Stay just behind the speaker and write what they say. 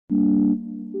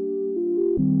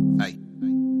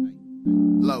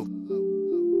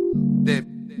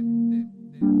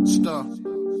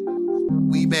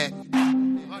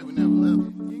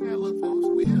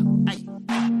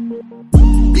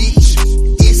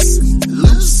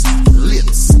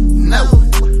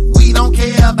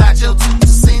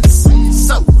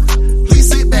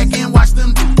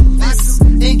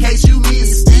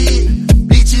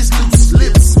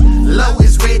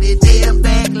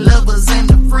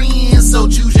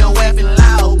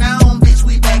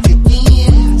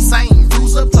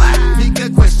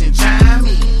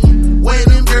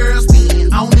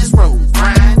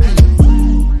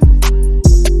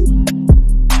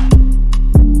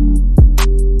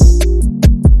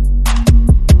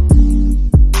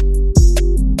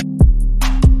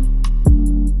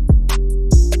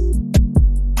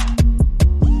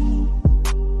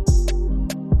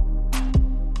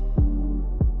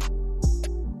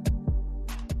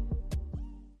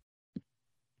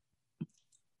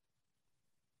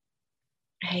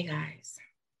Hey guys,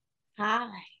 Hi.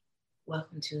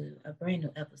 welcome to a brand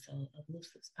new episode of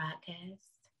Loose Lips Podcast.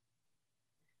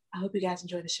 I hope you guys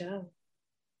enjoy the show.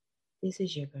 This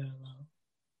is your girl Lo.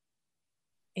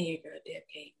 And your girl Deb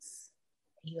Cakes.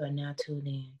 You are now tuned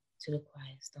in to the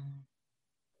Quiet Storm.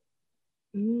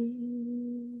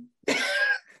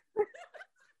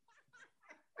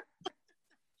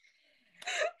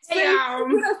 Hey y'all,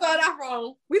 we done started off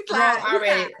wrong. We slide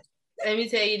already. Let me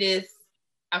tell you this: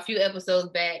 a few episodes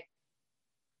back,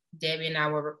 Debbie and I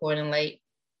were recording late.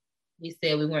 We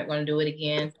said we weren't going to do it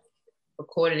again.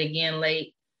 Recorded again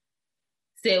late.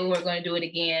 Said we weren't going to do it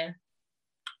again.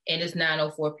 And it's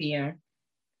 9:04 p.m.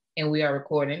 and we are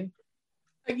recording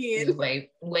again.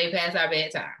 Way past our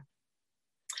bedtime.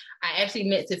 I actually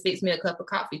meant to fix me a cup of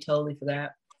coffee. Totally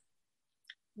forgot.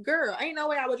 Girl, ain't no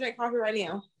way I would drink coffee right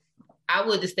now. I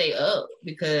would to stay up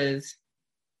because.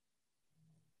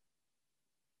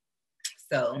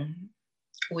 So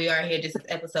we are here. This is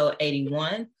episode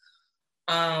 81.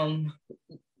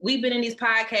 We've been in these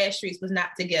podcast streets, but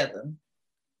not together.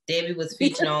 Debbie was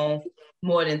featured on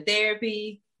More Than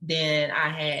Therapy. Then I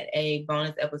had a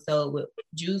bonus episode with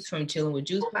Juice from Chilling with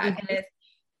Juice podcast.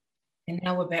 And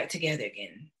now we're back together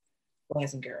again,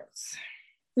 boys and girls.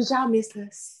 Did y'all miss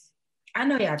us? I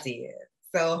know y'all did.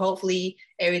 So hopefully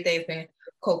everything's been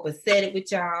copacetic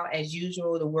with y'all. As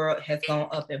usual, the world has gone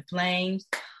up in flames.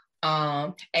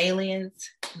 Aliens,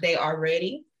 they are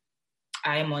ready.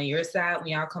 I am on your side when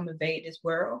y'all come invade this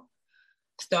world.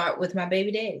 Start with my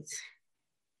baby daddies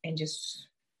and just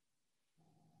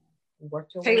work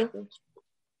your way through.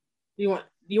 You want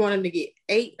them to get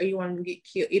ate or you want them to get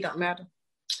killed? It don't matter.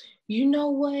 You know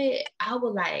what? I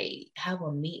would like have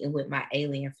a meeting with my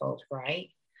alien folks,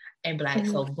 right? And be like,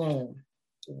 so boom,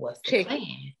 what's the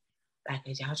plan? Like,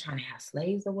 is y'all trying to have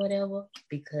slaves or whatever?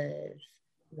 Because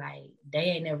like they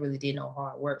ain't never really did no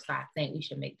hard work, so I think we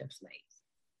should make them slaves.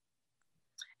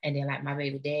 And then like my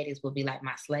baby daddies will be like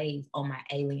my slaves on my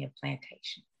alien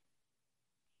plantation.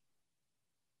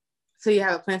 So you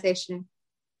have a plantation?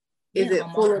 Is it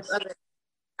full of other?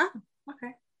 Oh,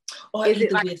 okay. Or is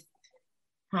it like,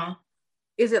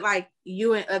 Is it like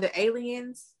you and other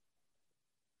aliens?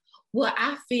 Well,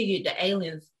 I figured the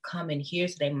aliens come in here,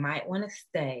 so they might want to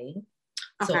stay.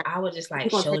 Okay. So I would just like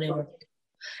show them.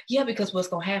 Yeah, because what's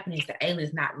gonna happen is the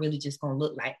aliens not really just gonna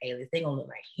look like aliens; they're gonna look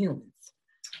like humans.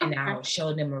 And I'll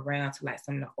show them around to like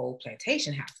some of the old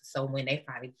plantation houses. So when they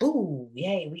finally, boo,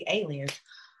 yay, we aliens,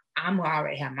 I'm gonna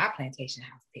already have my plantation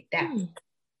house picked out.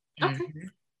 Okay.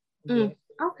 Yeah.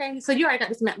 Okay. So you already got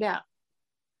this mapped out.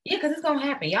 Yeah, because it's gonna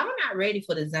happen. Y'all not ready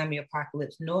for the zombie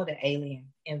apocalypse nor the alien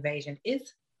invasion.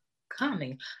 It's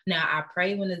coming. Now I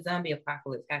pray when the zombie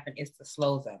apocalypse happens, it's the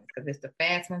slow zombies, because it's the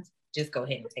fast ones. Just go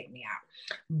ahead and take me out.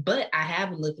 But I have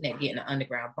been looking at getting an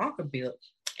underground bunker built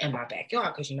in my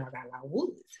backyard because I got a lot of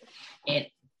woods. And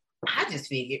I just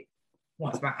figured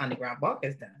once my underground bunker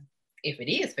is done, if it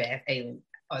is fast alien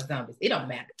or zombies, it don't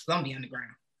matter. Zombie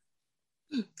underground.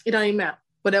 It don't even matter.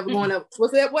 Whatever going up,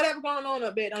 whatever going on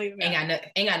up there, don't even matter.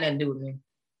 Ain't got nothing to do with me.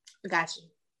 Got you.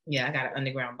 Yeah, I got an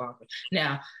underground bunker.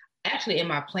 Now, actually, in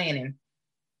my planning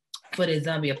for the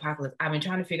zombie apocalypse, I've been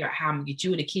trying to figure out how I'm gonna get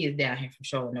you and the kids down here from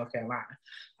Charlotte, North Carolina.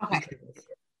 Okay. Because,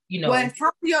 well,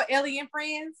 talk to your alien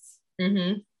friends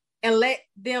and let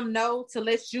them know to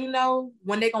let you know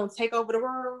when they're gonna take over the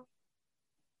world,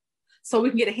 so we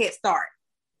can get a head start.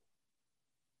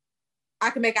 I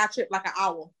can make our trip like an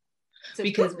hour.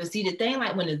 Because, but see, the thing,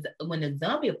 like when the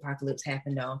zombie apocalypse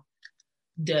happened, though,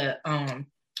 the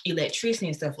electricity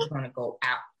and stuff is gonna go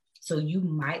out. So you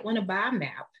might want to buy a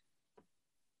map.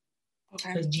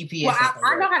 Okay. Because GPS. Well,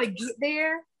 I know how to get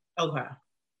there. Okay.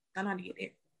 I know how to get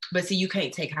there. But see, you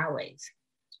can't take highways.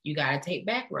 You gotta take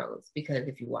back roads, because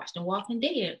if you watch The Walking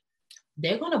Dead,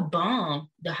 they're gonna bomb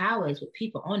the highways with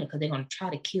people on it because they're gonna try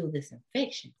to kill this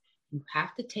infection. You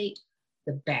have to take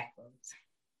the back roads.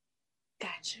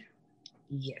 Gotcha.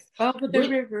 Yes. Over the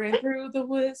river and through the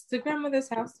woods, to grandmother's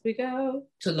house we go.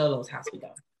 To Lolo's house we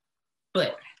go.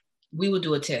 But we will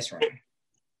do a test run.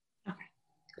 Okay.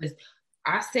 Because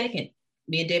our second,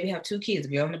 me and Debbie have 2 kids,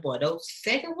 girl and a boy. Those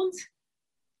second ones,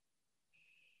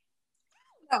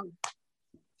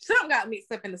 something got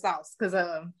mixed up in the sauce. Because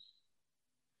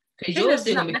yours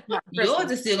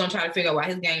is still gonna try to figure out why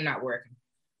his game not working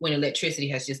when electricity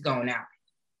has just gone out.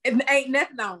 It ain't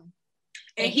nothing on.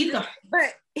 And he's gonna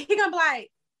be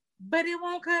like, but it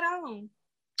won't cut on.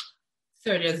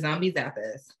 Sir, there's zombies out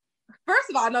there. First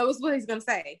of all, no, it's what he's gonna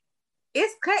say.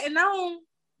 It's cutting on,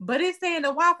 but it's saying the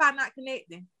Wi-Fi not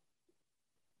connecting.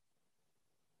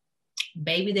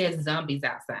 Baby, there's zombies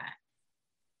outside.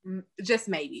 Just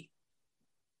maybe.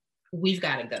 we've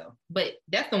got to go. But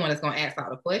that's the one that's going to ask all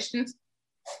the questions.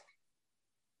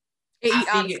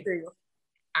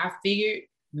 I figured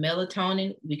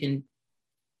melatonin, we can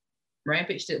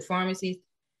rampage to pharmacies,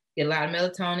 get a lot of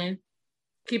melatonin.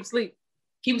 Keep asleep.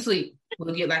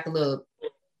 We'll get like a little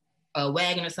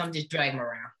wagon or something, just drag him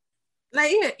around.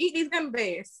 Like, yeah, eat these gummy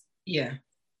bears. Yeah.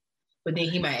 But then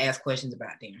he might ask questions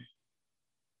about them.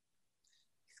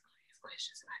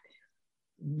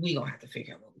 We gonna have to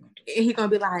figure out what we're gonna do. And he gonna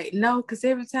be like, no, because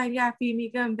every time y'all feed me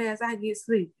gummy bears, I get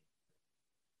sleepy.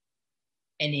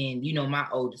 And then, my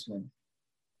oldest one,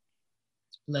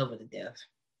 love her to death.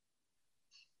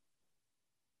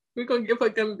 We're gonna give her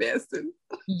gummy bears too.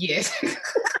 Yes.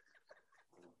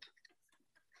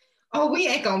 Oh, we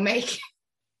ain't gonna make it.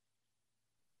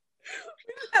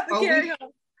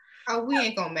 We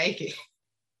ain't gonna make it.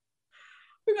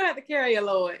 We're gonna have to carry her,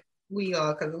 Lord. We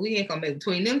are, because we ain't gonna make it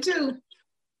between them two.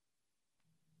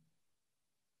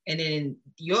 And then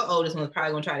your oldest one's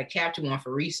probably gonna try to capture one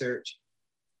for research.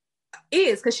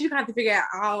 Because she's gonna have to figure out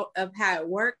all of how it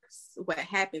works, what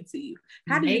happened to you.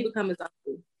 How do you become his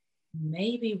uncle?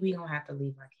 Maybe we don't have to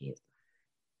leave our kids.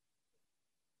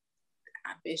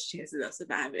 Our best chances of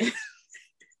surviving.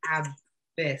 Our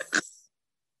best.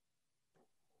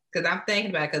 Because I'm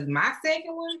thinking about it, because my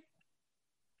second one,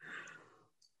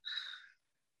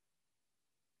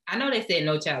 I know they said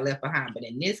no child left behind, but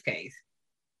in this case,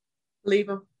 leave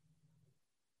them.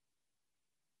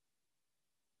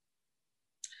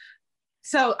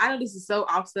 So I know this is so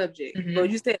off subject, but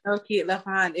you said no kid left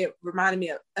behind. It reminded me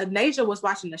of Nasia was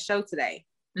watching the show today,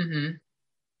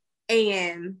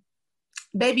 and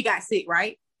baby got sick,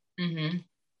 right?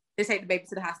 They take the baby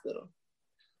to the hospital.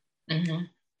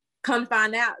 Come to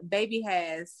find out, baby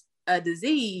has a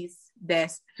disease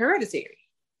that's hereditary.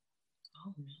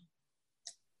 Oh no!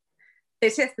 They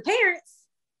test the parents.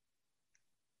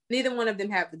 Neither one of them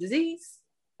have the disease.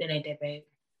 It ain't that baby.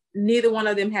 Neither one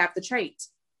of them have the trait.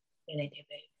 It ain't that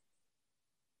baby.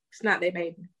 It's not their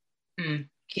baby.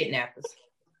 Kidnappers.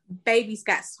 Babies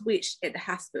got switched at the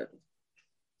hospital.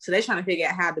 So they're trying to figure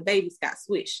out how the babies got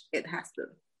switched at the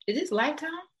hospital. Is this Lifetime?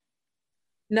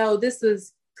 No, this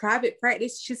is private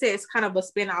practice. She said it's kind of a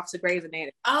spinoff to Grey's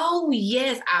Anatomy. Oh,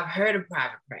 yes. I've heard of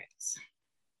private practice.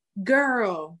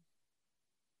 Girl.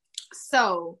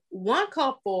 So one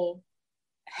couple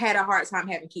had a hard time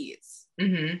having kids. So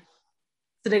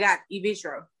they got in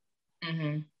vitro.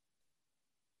 In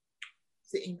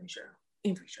vitro.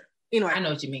 Anyway, I know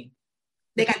what you mean.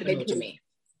 They got the baby. What you mean?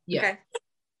 Yeah. Okay.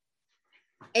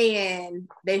 And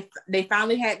they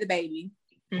finally had the baby.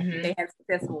 They had a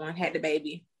successful one, had the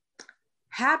baby.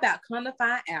 How about come to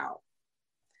find out,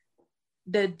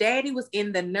 the daddy was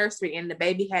in the nursery and the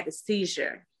baby had a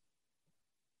seizure.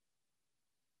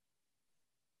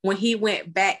 When he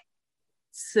went back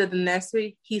to the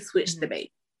nursery, he switched the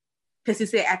baby. Because he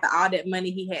said after all that money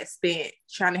he had spent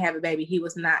trying to have a baby, he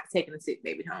was not taking a sick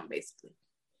baby home, basically.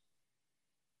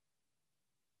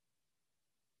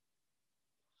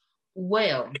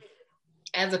 Well,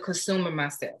 as a consumer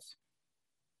myself,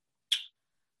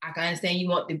 I can understand you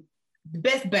want the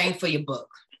best bang for your buck.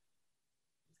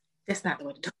 That's not the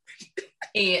way to do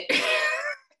it. And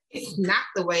it's not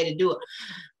the way to do it.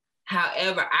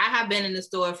 However, I have been in the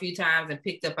store a few times and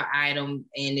picked up an item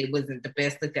and it wasn't the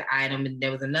best looking item, and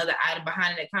there was another item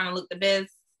behind it that kind of looked the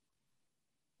best.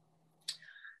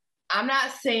 I'm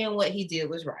not saying what he did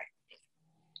was right.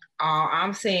 All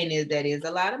I'm saying is that is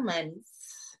a lot of money.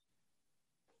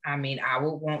 I mean, I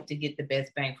would want to get the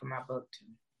best bang for my buck too.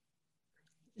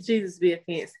 Jesus be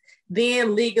offense.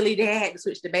 Then legally they had to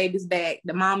switch the babies back.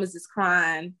 The mamas is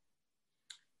crying.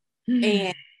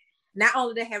 And not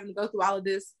only they having to go through all of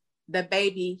this, the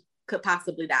baby could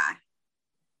possibly die.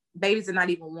 Babies are not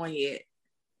even 1 yet.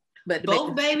 But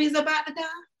both babies about to die?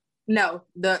 No,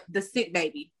 the sick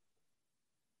baby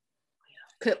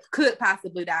could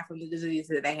possibly die from the disease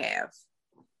that they have.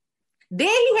 Then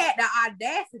he had the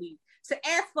audacity to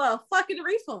ask for a fucking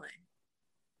refund.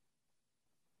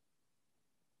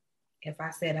 If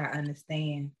I said I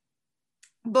understand.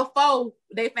 Before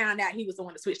they found out he was the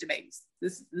one to switch the babies.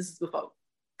 This is before.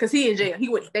 Because he in jail.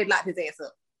 They locked his ass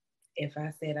up. If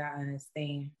I said I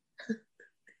understand.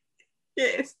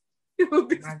 Yes. It would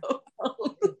be so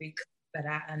cool. But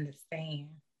I understand.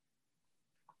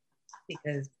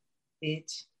 Because,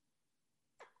 bitch,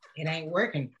 it ain't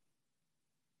working.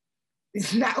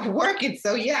 It's not working.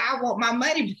 So, yeah, I want my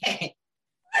money back.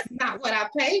 That's not what I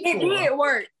paid for. It did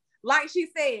work. Like she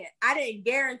said, I didn't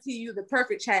guarantee you the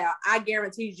perfect child. I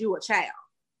guaranteed you a child.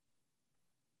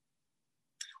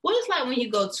 Well, it's like when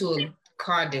you go to a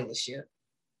car dealership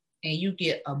and you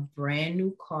get a brand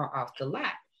new car off the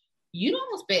lot. You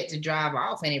don't expect to drive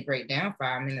off and it break down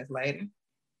 5 minutes later.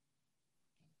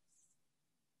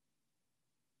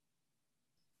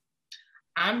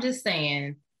 I'm just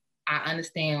saying, I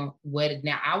understand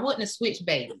now. I wouldn't have switched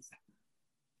babies.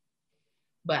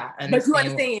 But I understand. But you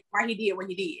understand why he did what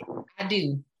he did. I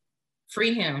do.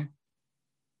 Free him.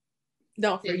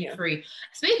 Don't free him. Free.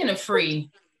 Speaking of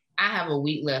free, I have a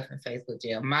week left in Facebook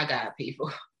jail. My God,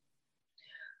 people.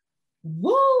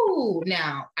 Woo!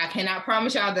 Now, I cannot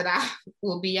promise y'all that I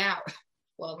will be out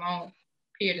for a long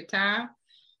period of time.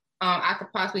 I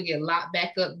could possibly get locked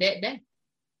back up that day.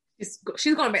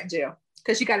 She's going back to jail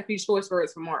because she got a few choice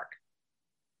words from Mark.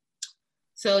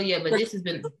 So, yeah, but this has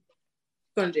been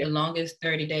the longest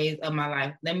 30 days of my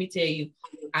life. Let me tell you,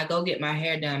 I go get my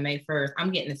hair done May 1st. I'm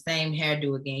getting the same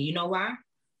hairdo again. You know why?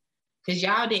 Because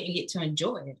y'all didn't get to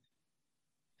enjoy it.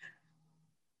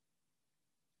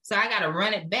 So I got to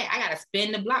run it back. I got to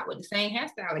spin the block with the same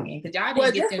hairstyle again because y'all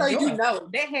didn't get to enjoy it. Well, just so you know,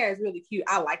 that hair is really cute.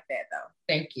 I like that, though.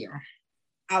 Thank you.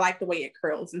 I like the way it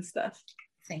curls and stuff.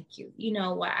 Thank you. You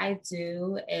know, what I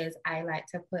do is I like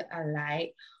to put a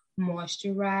light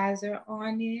moisturizer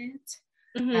on it.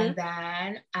 Mm-hmm. And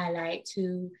then I like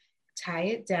to tie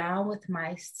it down with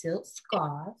my silk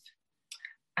scarf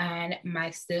and my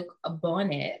silk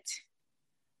bonnet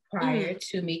prior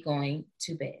to me going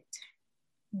to bed.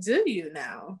 Do you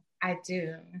now? I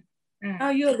do. Oh,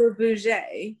 you're a little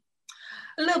bougie.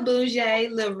 A little bougie, a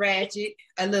little ratchet,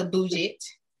 a little bougie.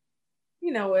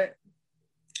 You know what?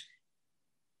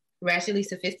 Ratchetly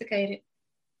sophisticated.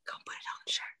 Go put it on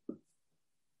the shirt. I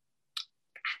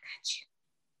got you.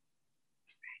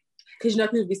 Because you know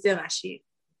people be stealing my shit.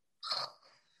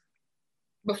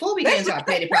 Before we get into our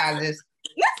petty positives,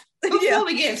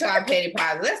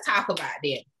 let's talk about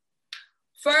that.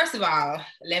 First of all,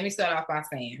 let me start off by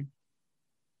saying,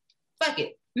 fuck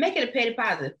it. Make it a petty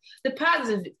positive. The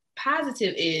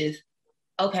positive is,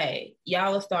 okay,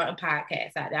 y'all are starting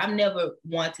podcasts out there. I'm never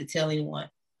one to tell anyone,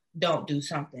 don't do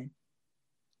something.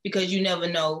 Because you never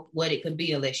know what it could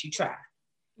be unless you try.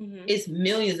 Mm-hmm. It's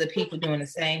millions of people doing the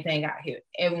same thing out here.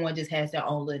 Everyone just has their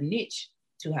own little niche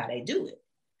to how they do it.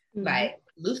 Mm-hmm. Like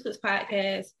Loose Lips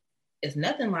podcast is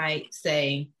nothing like,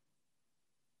 say,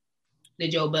 the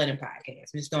Joe Budden podcast.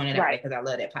 I'm just throwing it out there because I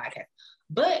love that podcast.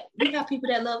 But we have people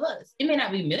that love us. It may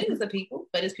not be millions of people,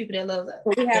 but it's people that love us.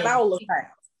 We have our little crowd.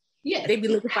 Yes. They be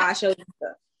looking for our shows and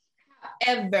stuff.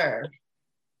 However,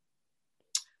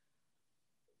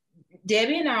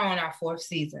 Debbie and I are on our 4th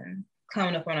season,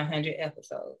 coming up on 100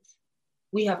 episodes.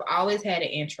 We have always had an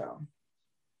intro.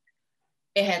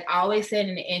 It has always said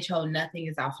in the intro, nothing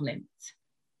is off limits.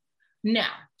 Now,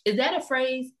 is that a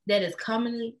phrase that is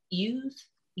commonly used?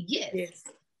 Yes.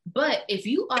 But if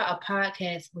you are a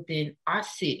podcast within our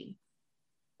city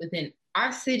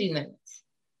limits,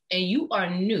 and you are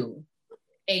new,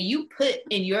 and you put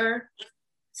in your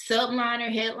subliner,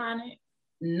 headliner,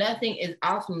 nothing is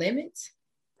off limits,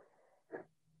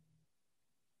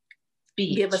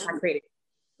 give us our credit.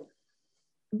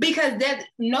 Because there's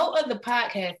no other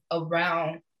podcast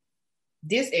around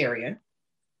this area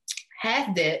has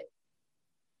that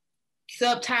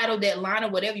subtitle, that line, or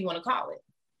whatever you want to call it.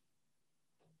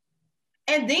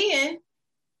 And then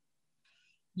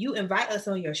you invite us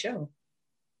on your show.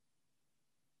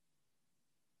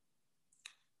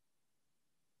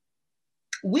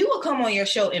 We will come on your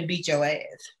show and beat your ass.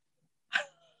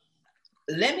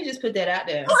 Let me just put that out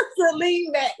there. To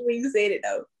lean back when you said it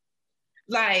though.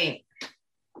 Like,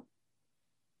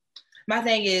 my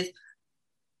thing is,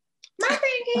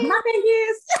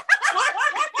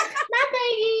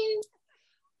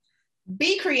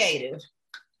 be creative.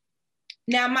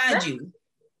 Now, mind you,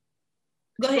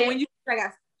 go ahead.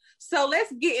 So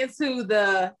let's get into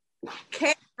the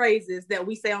catchphrases that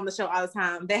we say on the show all the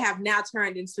time that have now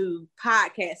turned into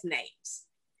podcast names.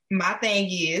 My thing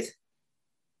is,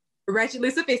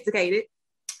 ratchetly sophisticated.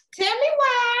 Tell me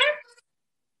why.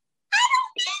 I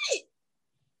don't get it.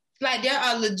 Like, there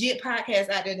are legit podcasts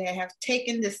out there that have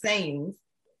taken the sayings,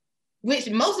 which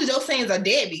most of those sayings are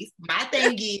Debbie's. My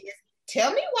thing is,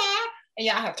 tell me why, and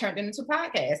y'all have turned them into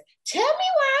podcasts. Tell me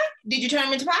why did you turn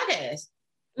them into podcasts?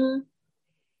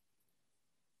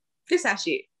 This our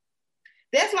shit.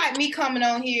 That's like me coming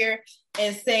on here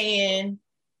and saying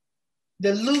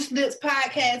the Loose Lips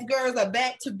podcast girls are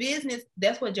back to business.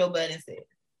 That's what Joe Budden said.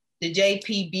 The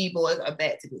JPB boys are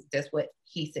back to business. That's what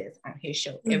he says on his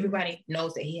show. Mm-hmm. Everybody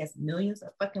knows that he has millions of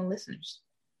fucking listeners.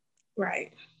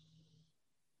 Right.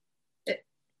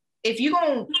 If you're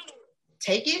going to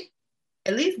take it,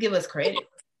 at least give us credit.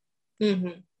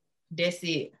 Mm-hmm. That's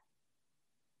it.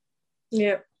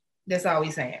 Yep. That's all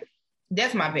we saying.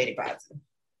 That's my petty positive.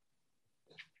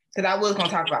 Because I was gonna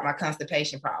talk about my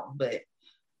constipation problem, but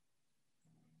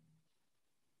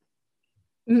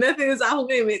nothing is off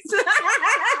limits.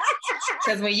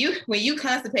 Because when you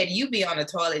constipated, you be on the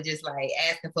toilet just like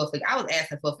asking for. I was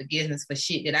asking for forgiveness for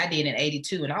shit that I did in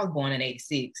 82, and I was born in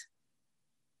 86.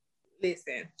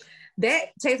 Listen, that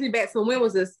takes me back to when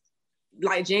was this?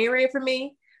 Like January for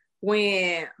me,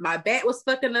 when my back was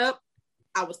fucking up.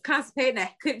 I was constipated.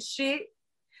 I couldn't shit.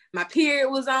 My period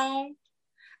was on.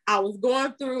 I was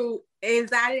going through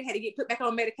anxiety. Had to get put back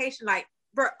on medication. Like,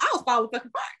 bro, I was falling fucking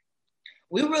apart.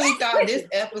 We really thought this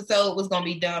episode was going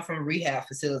to be done from a rehab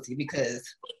facility because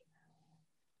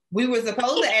we were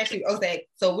supposed to actually, okay,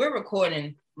 so we're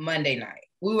recording Monday night.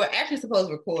 We were actually supposed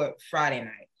to record Friday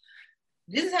night.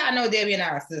 This is how I know Debbie and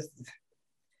I are sisters.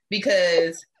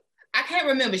 Because I can't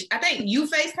remember. I think you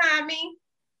FaceTimed me.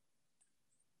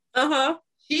 Uh-huh.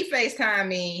 She FaceTimed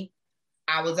me.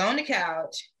 I was on the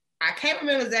couch. I can't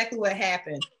remember exactly what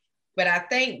happened, but I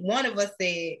think one of us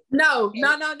said... No.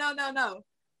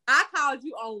 I called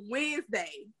you on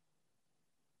Wednesday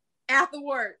after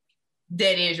work.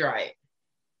 That is right.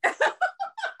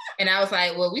 And I was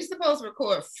like, well, we supposed to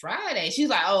record Friday. She's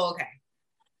like, oh, okay.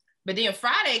 But then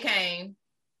Friday came,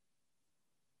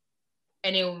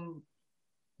 and then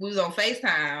we was on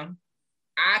FaceTime.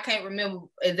 I can't remember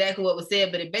exactly what was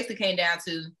said, but it basically came down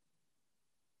to,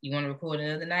 you want to record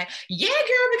another night? Yeah,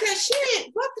 girl, because shit,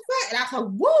 what the fuck? And I was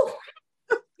like,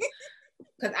 woo!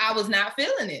 Because I was not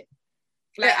feeling it.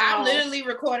 Like, I'm literally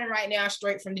recording right now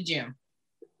straight from the gym.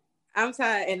 I'm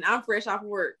tired and I'm fresh off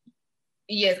work.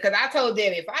 Yes, because I told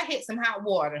Debbie, if I hit some hot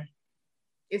water,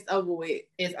 it's over with.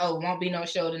 It's over. Won't be no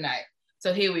show tonight.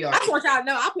 So here we are. I just want y'all to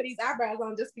know I put these eyebrows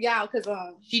on just for y'all because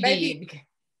she baby, did.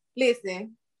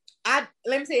 Listen, let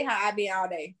me tell you how I been all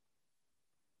day.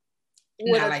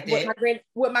 Not like that.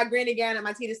 With my granny gown and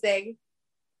my Tita sagging.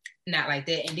 Not like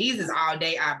that. And these is all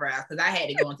day eyebrows because I had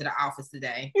to go into the office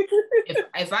today.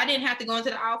 if I didn't have to go into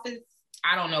the office,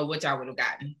 I don't know what y'all would have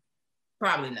gotten.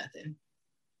 Probably nothing.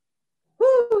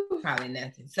 Woo. Probably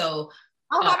nothing. So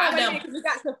because we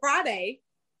got to Friday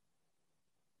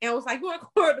and it was like, you want to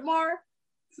record tomorrow?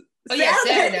 Oh yeah,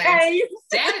 Saturday.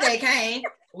 Saturday came.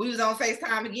 We was on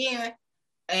FaceTime again,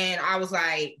 and I was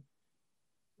like,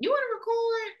 "You want to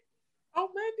record on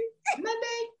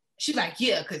Monday?" She's like,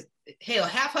 "Yeah," because hell,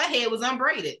 half her head was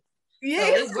unbraided.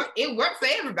 Yeah, so it worked for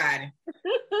everybody.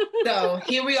 So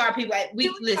here we are, people. Like,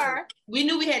 we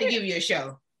knew we had to give you a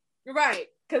show, right?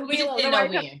 Because we just didn't know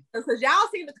when. Because y'all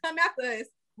seem to come after us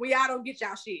when y'all don't get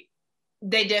y'all shit.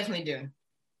 They definitely do.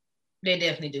 They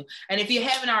definitely do. And if you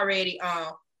haven't already,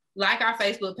 like our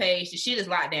Facebook page. The shit is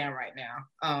locked down right now.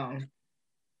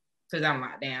 Because I'm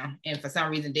locked down. And for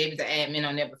some reason, Debbie's an admin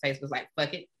on there, but Facebook's like,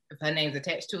 fuck it. If her name's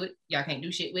attached to it, y'all can't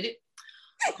do shit with it.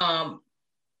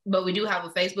 But we do have a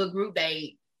Facebook group.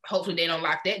 Hopefully they don't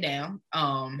lock that down.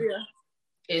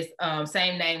 It's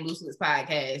same name, Loose Lips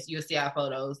Podcast. You'll see our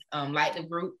photos. Like the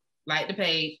group, like the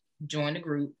page, join the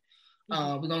group.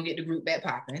 We're gonna get the group back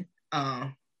popping.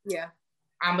 Yeah.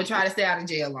 I'm gonna try to stay out of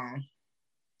jail long.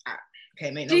 Okay,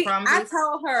 make no promises. I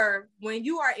told her when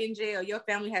you are in jail, your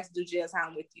family has to do jail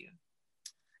time with you.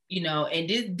 You know, and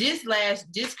this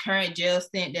current jail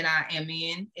stint that I am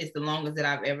in is the longest that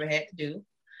I've ever had to do.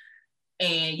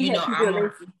 And you know,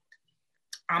 I'm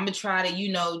gonna try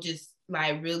to, just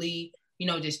like really,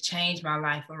 just change my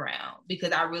life around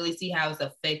because I really see how it's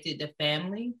affected the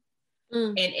family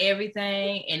and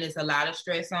everything. And it's a lot of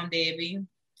stress on Debbie.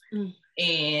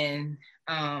 And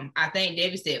I think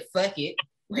Debbie said, fuck it,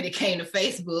 when it came to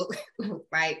Facebook.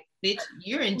 Like, bitch,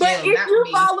 you're in jail. But if you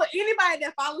follow anybody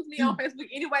that follows me on Facebook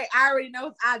anyway, I already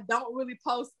know I don't really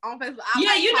post on Facebook.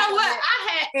 Yeah, you know what?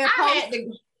 I had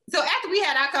to. So after we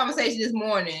had our conversation this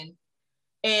morning,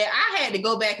 and I had to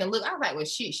go back and look, I was like, well,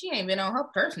 shit, she ain't been on her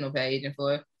personal page in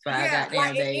for 5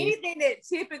 goddamn days. Anything that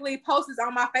typically posts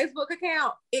on my Facebook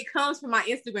account, it comes from my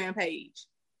Instagram page.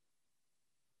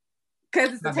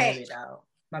 Because it's attached.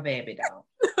 My baby dog.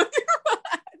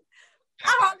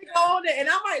 I probably go on there and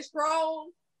I might scroll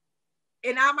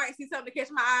and I might see something to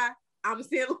catch my eye. I'm going to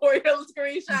send Lori a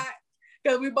screenshot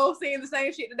because we both seeing the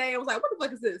same shit today. I was like, what the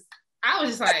fuck is this? I was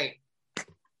just like,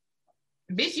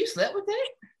 bitch, you slept with that?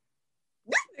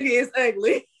 This nigga is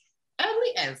ugly.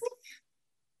 Ugly as.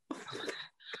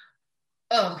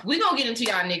 We're going to get into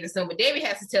y'all niggas soon, but Debbie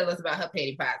has to tell us about her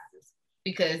petty positives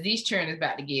because these children is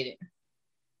about to get it.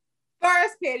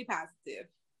 First petty positive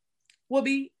will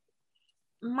be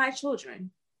my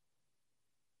children.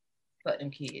 Fuck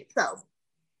them kids. So,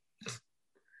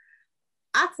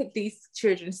 I took these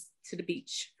children to the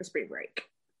beach for spring break.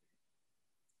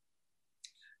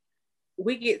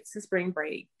 We get to spring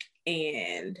break,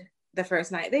 and the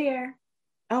first night there,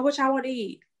 Oh, what y'all want to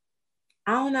eat?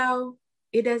 I don't know.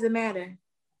 It doesn't matter.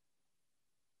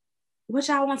 What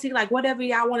y'all want to eat? Like, whatever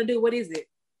y'all want to do, what is it?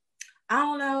 I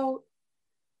don't know.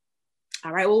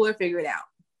 All right, well, we'll figure it out.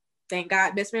 Thank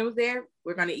God best friend was there.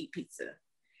 We're going to eat pizza.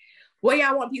 Where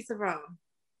y'all want pizza from?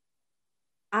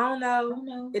 I don't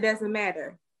know. It doesn't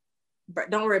matter. But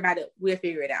don't worry about it. We'll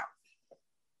figure it out.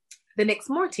 The next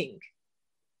morning,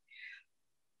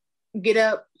 get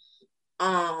up.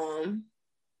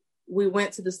 We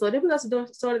went to the store. Did we go to the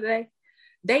store today?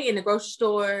 They in the grocery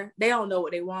store. They don't know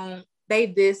what they want.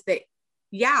 They.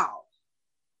 Y'all,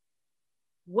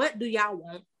 what do y'all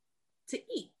want to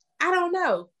eat? I don't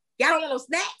know. Y'all don't want no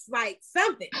snacks, like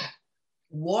something.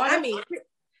 Water? I mean,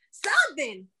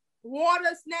 something.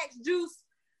 Water, snacks, juice.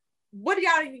 What do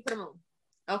y'all need for the room?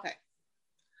 Okay.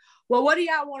 Well, what do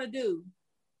y'all want to do?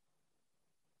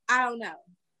 I don't know.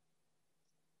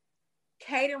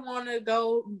 Kaden want to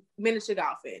go miniature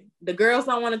golfing. The girls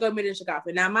don't want to go miniature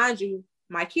golfing. Now, mind you,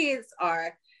 my kids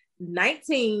are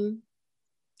 19,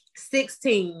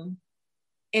 16,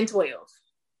 and 12.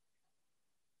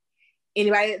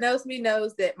 Anybody that knows me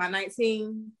knows that my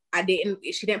 19,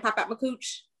 she didn't pop out my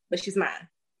cooch, but she's mine.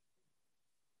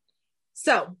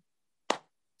 So,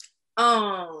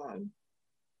 I'm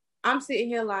sitting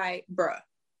here like, bruh.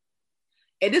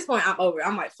 At this point, I'm over it.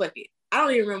 I'm like, fuck it. I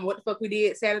don't even remember what the fuck we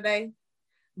did Saturday,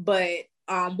 but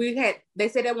they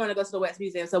said they want to go to the Wax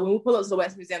Museum. So when we pull up to the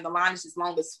Wax Museum, the line is just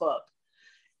long as fuck.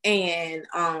 And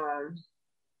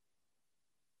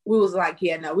we was like,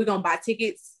 yeah, no, we're gonna buy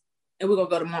tickets and we're gonna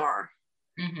go tomorrow.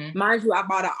 Mm-hmm. Mind you, I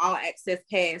bought an all access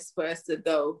pass for us to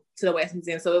go to the Wax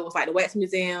Museum. So it was like the Wax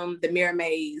Museum, the Mirror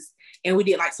Maze, and we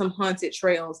did like some haunted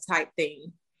trails type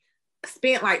thing.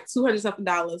 Spent like $200 something,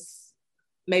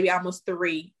 maybe almost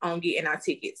 $300 on getting our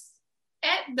tickets.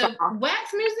 At the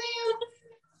Wax Museum?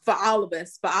 For all of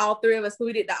us, for all three of us. So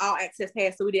we did the all access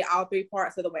pass. So we did all three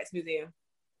parts of the Wax Museum.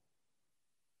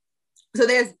 So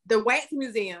there's the Wax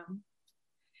Museum.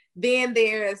 Then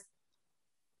there's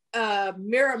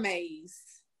Mirror Maze.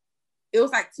 It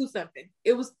was like $2 something.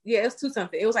 It was $2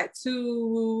 something. It was like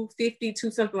 $250,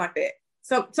 $2 something like that.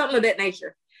 Something of that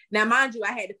nature. Now, mind you,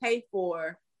 I had to pay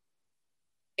for,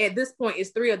 at this point,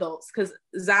 it's 3 adults because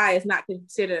Zai is not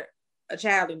considered a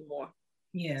child anymore.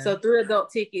 Yeah. So 3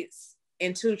 adult tickets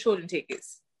and 2 children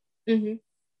tickets. Mm-hmm.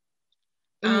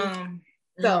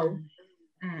 So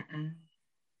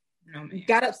no,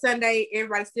 got up Sunday.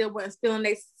 Everybody still wasn't feeling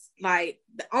they like.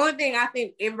 The only thing I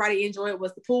think everybody enjoyed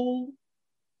was the pool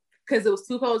because it was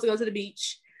too cold to go to the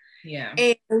beach. Yeah.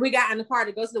 And when we got in the car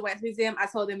to go to the Wax Museum, I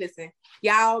told them, listen,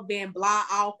 y'all been blah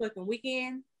all fucking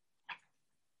weekend.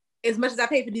 As much as I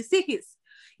paid for these tickets,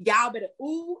 y'all better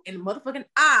ooh and motherfucking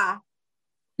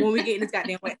when we get in this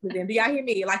goddamn Wax Museum. Do y'all hear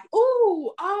me? Like,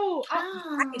 ooh,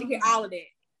 I need to hear all of that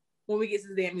when we get to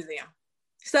the damn museum.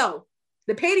 So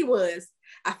the petty was,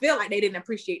 I feel like they didn't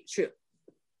appreciate the trip.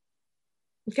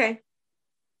 Okay.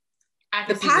 I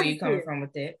can see where you're coming from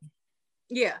with that.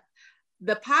 Yeah.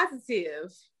 The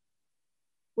positive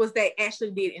was they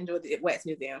actually did enjoy the Wax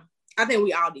Museum. I think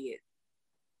we all did.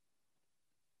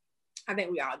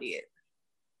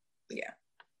 Yeah.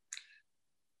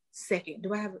 Second,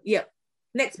 do I have? Yep.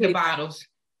 Next. The bottles.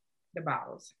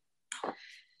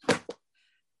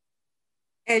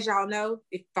 As y'all know,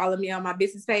 if you follow me on my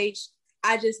business page,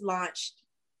 I just launched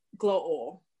Glow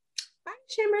Oil. Bye,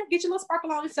 shimmer. Get your little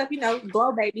sparkle on and stuff,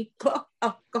 glow, baby. Glow.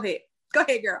 Oh, go ahead,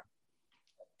 girl.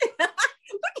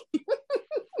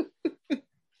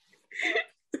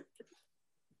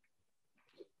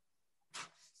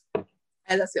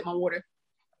 As I sip my water,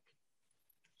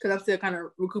 because I'm still kind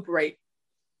of recuperate.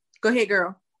 Go ahead,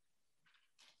 girl.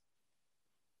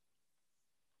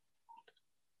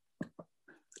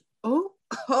 Oh,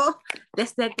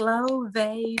 that's that glow,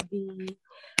 baby.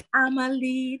 I'm a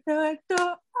leader.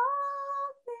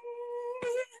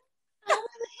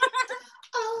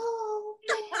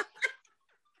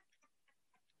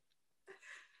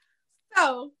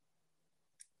 So,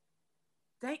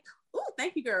 thank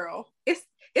you, girl. It's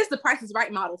the Price is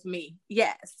Right model for me.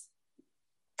 Yes.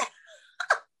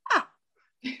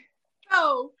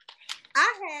 So,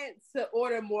 I had to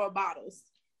order more bottles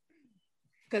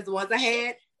because the ones I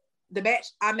had, the batch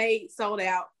I made sold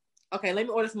out. Okay, let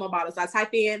me order some more bottles. So I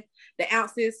type in the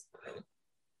ounces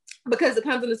because it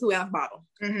comes in a 2-ounce bottle.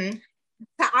 Mm-hmm.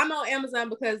 I'm on Amazon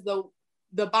because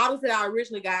the bottles that I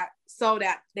originally got sold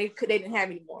out. They didn't have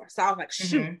anymore. So I was like,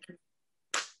 shoot. Mm-hmm.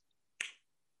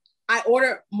 I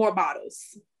ordered more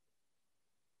bottles.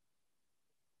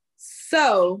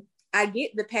 So I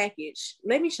get the package.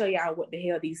 Let me show y'all what the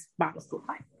hell these bottles look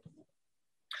like.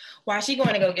 While she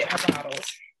going to go get her bottles,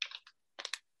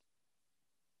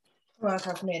 Well,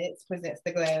 Cosmetics presents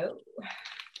the glow.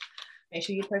 Make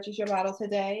sure you purchase your bottle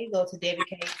today. Go to Debbie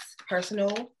Cake's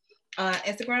personal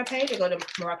Instagram page or go to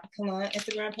Moroccan Cologne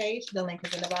Instagram page. The link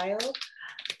is in the bio.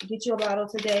 Get your bottle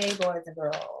today, boys and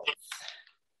girls.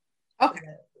 Okay.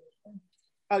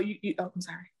 Oh, you oh, I'm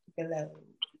sorry. Glow.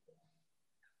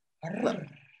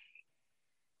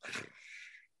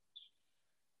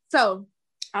 So,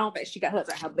 I don't think she got hers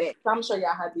out her bag. So I'm going to show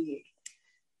y'all how big.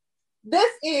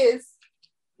 This is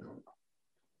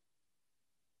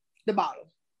the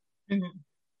bottle. Mm-hmm.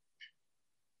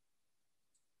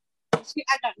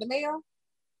 I got the mail.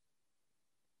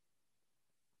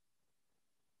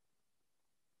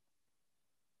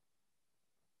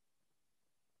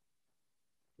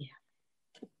 Yeah.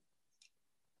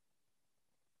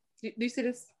 Do you see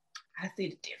this? I see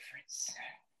the difference.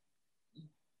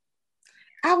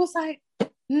 I was like,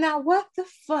 now what the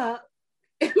fuck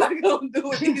am I gonna do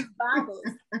with these bottles?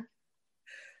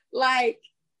 Like,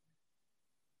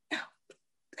 what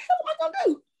the hell am I gonna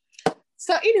do?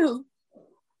 So, anywho,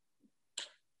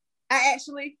 I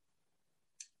actually,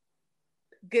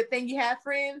 good thing you have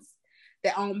friends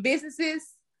that own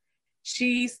businesses.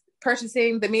 She's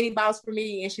purchasing the mini bottles for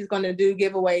me, and she's gonna do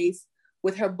giveaways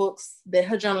with her books,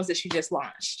 her journals that she just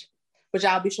launched, which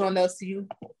I'll be showing those to you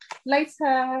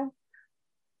later.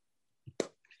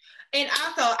 And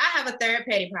also, I have a third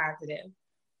petty positive.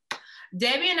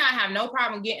 Debbie and I have no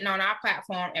problem getting on our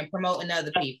platform and promoting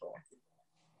other people.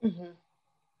 Mm-hmm.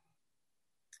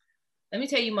 Let me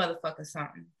tell you motherfuckers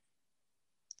something.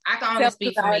 I can only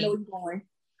speak for me. I know you going.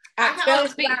 I can only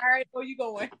speak. I know you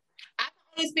going. I can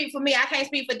only speak for me. I can't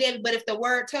speak for Debbie, but if the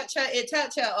word touch her, it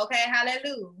touch her. Okay,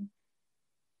 hallelujah.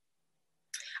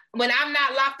 When I'm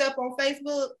not locked up on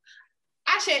Facebook,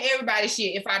 I share everybody's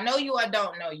shit. If I know you or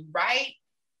don't know you, right?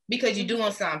 Because you're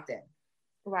doing something.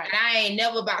 Right. And I ain't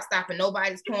never about stopping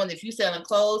nobody's corner. If you selling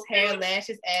clothes, hair,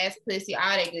 lashes, ass, pussy,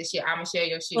 all that good shit, I'm going to share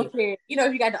your shit. Okay. You know,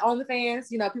 if you got the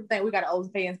OnlyFans, you know, people think we got the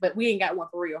OnlyFans, but we ain't got one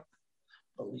for real.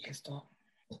 But we can start.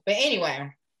 But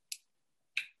anyway.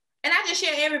 And I just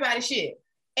share everybody's shit.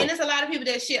 And there's a lot of people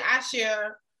that shit I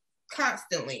share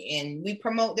constantly. And we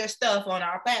promote their stuff on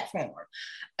our platform.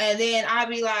 And then I'll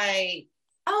be like,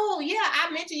 oh, yeah, I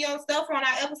mentioned your stuff on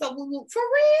our episode. For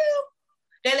real?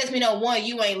 That lets me know, one,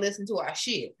 you ain't listened to our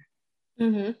shit.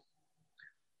 Mm-hmm.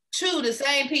 Two, the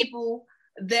same people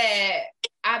that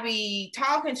I be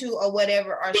talking to or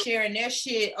whatever are sharing their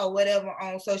shit or whatever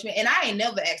on social media. And I ain't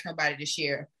never asked nobody to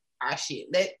share our shit.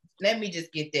 Let me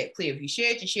just get that clear. If you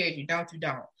share it, you share it. You don't, you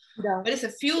don't. Yeah. But it's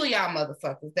a few of y'all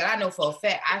motherfuckers that I know for a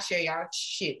fact I share y'all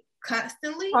shit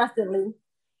constantly.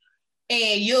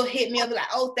 And you'll hit me up like,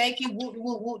 oh, thank you, whoop,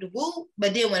 whoop, whoop, whoop.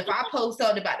 But then if I post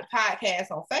something about the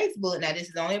podcast on Facebook, now this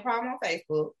is only a problem on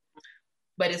Facebook,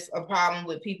 but it's a problem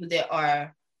with people that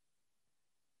are,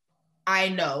 I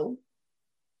know.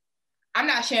 I'm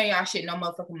not sharing y'all shit no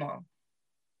motherfucking more.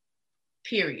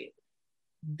 Period.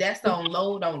 That's on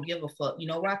low, don't give a fuck. You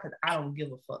know why? Because I don't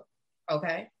give a fuck.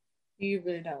 Okay? You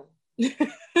really don't.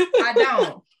 I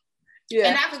don't. Yeah.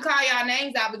 And I can call y'all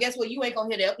names out, but guess what? You ain't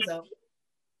gonna hear the episode.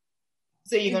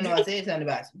 So you're gonna know I said something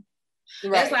about you.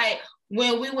 Right. That's like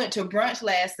when we went to brunch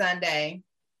last Sunday,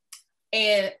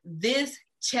 and this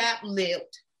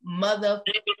chap-lipped motherfucker.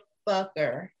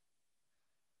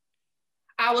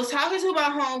 I was talking to my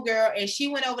homegirl, and she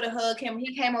went over to hug him.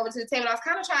 He came over to the table. I was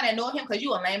kind of trying to ignore him because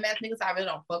you a lame ass nigga, so I really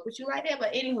don't fuck with you like that.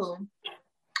 But anywho,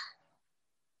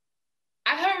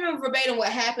 I can't remember verbatim what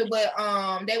happened, but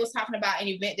they was talking about an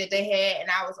event that they had, and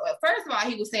I was first of all,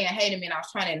 he was saying hey to me, and I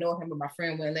was trying to ignore him, but my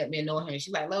friend wouldn't let me ignore him.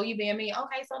 She's like, "Lo, you being me?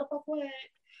 Okay, so the fuck what?"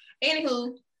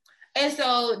 Anywho, and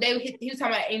so he was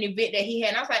talking about an event that he had,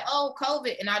 and I was like, "Oh,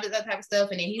 COVID and all this other type of stuff,"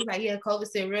 and then he was like, "Yeah, COVID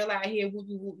still real out here." Woo,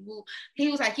 woo, woo, woo. He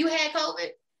was like, "You had COVID?"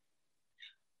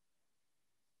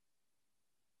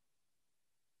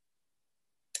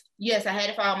 Yes, I had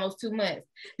it for almost 2 months.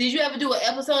 Did you ever do an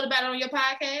episode about it on your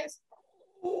podcast?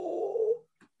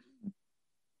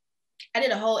 I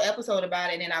did a whole episode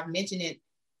about it, and I've mentioned it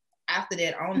after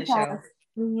that on the show.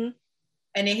 Mm-hmm.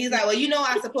 And then he's like, well, you know,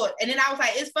 I support. And then I was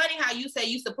like, it's funny how you say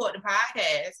you support the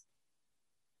podcast,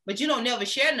 but you don't never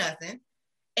share nothing.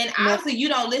 And obviously you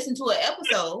don't listen to an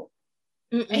episode.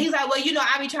 Mm-mm. And he's like, well, you know,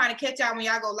 I be trying to catch y'all when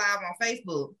y'all go live on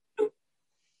Facebook.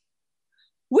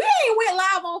 We ain't went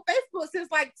live on Facebook since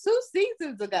like 2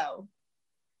 seasons ago.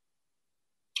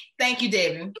 Thank you,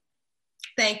 Debbie.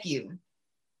 Thank you.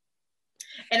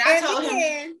 And I told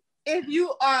him, if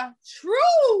you are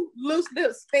true Loose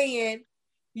Lips fan,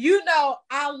 you know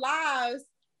our lives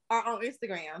are on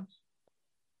Instagram.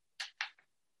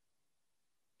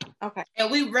 Okay.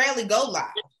 And we rarely go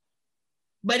live.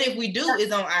 But if we do,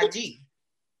 it's on IG.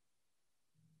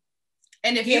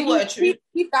 And if you were a true,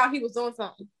 he thought he was doing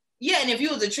something. Yeah, and if you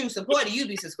was a true supporter, you'd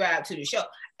be subscribed to the show.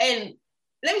 And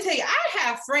let me tell you, I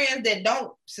have friends that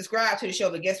don't subscribe to the show,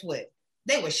 but guess what?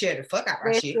 They will share the fuck out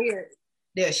my shit.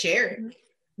 They'll share it.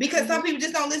 Because some people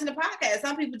just don't listen to podcasts.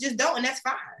 Some people just don't, and that's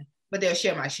fine. But they'll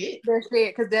share my shit. They'll share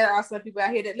it because there are some people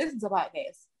out here that listen to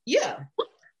podcasts. Yeah.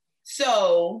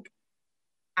 So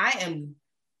I am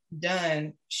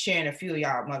done sharing a few of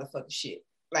y'all motherfucking shit.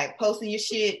 Like posting your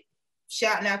shit,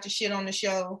 shouting out your shit on the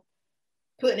show,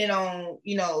 putting it on,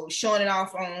 showing it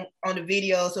off on the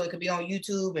video so it could be on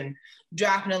YouTube and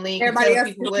dropping a link and telling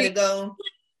people where to go.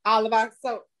 All of our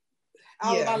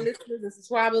listeners and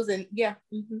subscribers and yeah.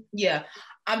 Mm-hmm. Yeah.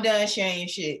 I'm done sharing your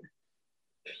shit.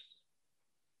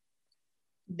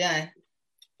 Done.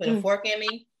 Put a fork in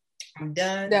me. I'm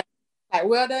done. Like,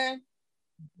 well done.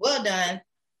 Well done.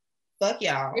 Fuck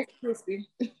y'all. It's crispy.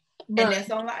 And that's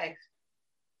on life.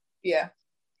 Yeah.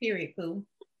 Period, poo.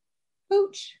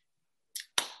 Pooch.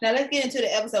 Now let's get into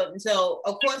the episode. So,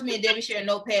 of course, me and Debbie share a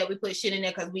notepad. We put shit in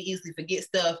there because we easily forget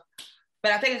stuff.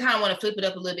 But I think I kind of want to flip it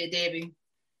up a little bit, Debbie.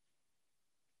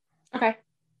 Okay.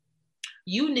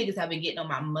 You niggas have been getting on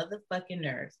my motherfucking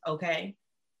nerves, okay?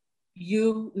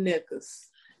 You niggas.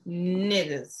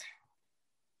 Niggas.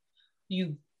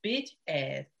 You bitch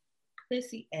ass,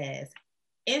 pussy ass,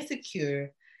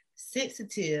 insecure,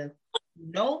 sensitive,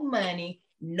 no money,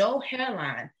 no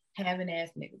hairline, having ass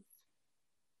niggas.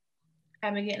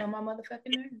 I've been getting on my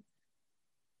motherfucking nerves.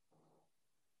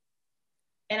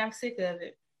 And I'm sick of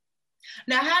it.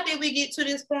 Now, how did we get to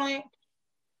this point?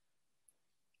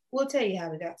 We'll tell you how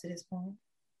we got to this point.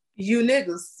 You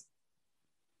niggas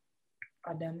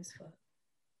are dumb as fuck.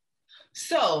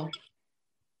 So,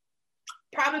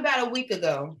 probably about a week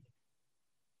ago,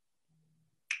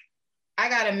 I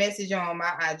got a message on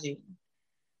my IG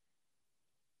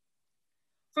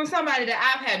from somebody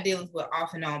that I've had dealings with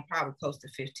off and on probably close to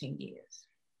 15 years.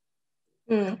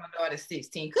 My daughter's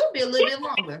 16. Could be a little bit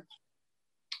longer.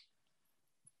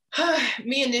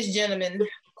 Me and this gentleman,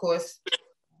 of course,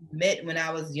 met when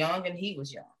I was young and he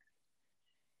was young.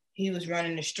 He was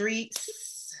running the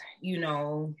streets,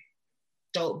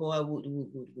 dope boy, woo, woo,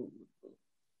 woo, woo, woo.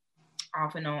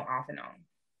 Off and on, off and on.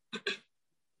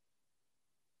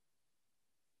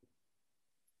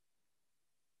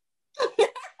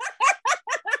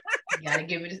 Gotta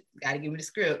give me the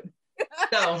script.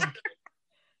 So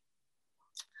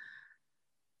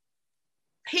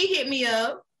he hit me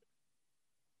up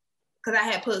because I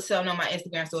had put something on my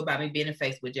Instagram story about me being in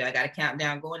Facebook jail. I got a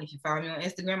countdown going. If you follow me on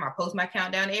Instagram, I post my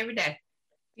countdown every day.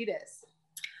 He does.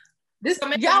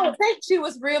 Y'all would think she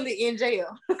was really in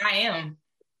jail. I am.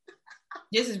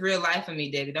 This is real life for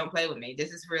me, Debbie. Don't play with me.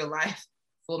 This is real life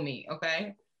for me,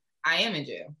 okay? I am in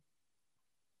jail.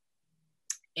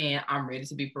 And I'm ready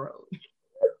to be paroled.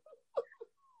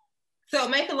 So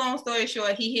make a long story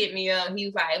short, he hit me up. He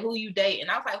was like, who you dating?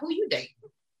 I was like, who you dating?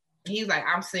 He's like,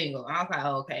 I'm single. And I was like,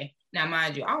 oh, okay. Now,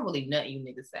 mind you, I don't believe nothing you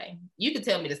niggas say. You can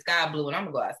tell me the sky blue and I'm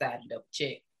going to go outside and double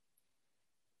check.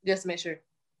 Just to make sure.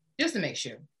 Just to make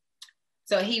sure.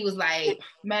 So he was like,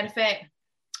 matter of fact,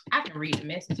 I can read the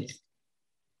messages.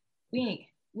 We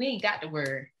ain't got the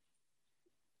word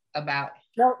about.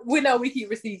 No, we know we keep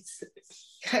receipts.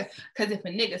 Because if a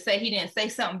nigga say he didn't say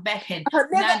something back in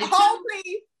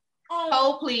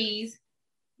hold please.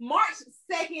 March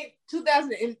 2nd,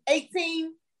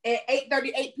 2018 at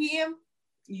 8:38 p.m.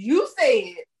 You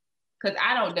said. Because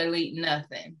I don't delete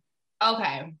nothing.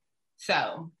 Okay,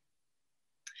 so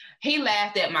he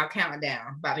laughed at my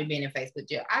countdown about me being in Facebook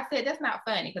jail. I said, that's not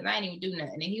funny because I ain't even do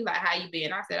nothing. And he was like, how you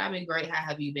been? I said, I've been great. How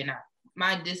have you been?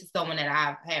 This is someone that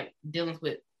I've had dealings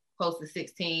with close to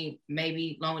 16,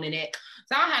 maybe longer than that.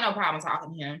 So I don't have no problem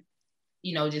talking to him,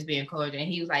 just being cordial.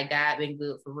 And he was like, God been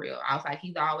good for real. I was like,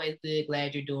 he's always good.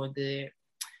 Glad you're doing good.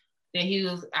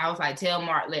 Then I was like, tell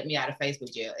Mark, let me out of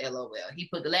Facebook jail, LOL. He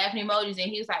put the laughing emojis in.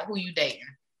 He was like, who you dating?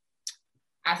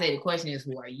 I said, the question is,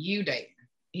 who are you dating?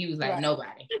 He was like,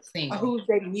 nobody. Single. Who's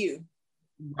dating you?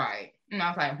 Right. And I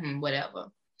was like,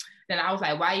 whatever. Then I was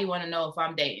like, why you want to know if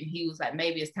I'm dating? He was like,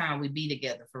 maybe it's time we be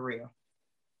together for real.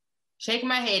 Shaking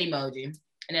my head emoji. And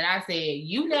then I said,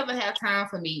 you never have time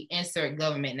for me, insert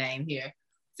government name here.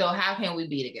 So how can we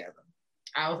be together?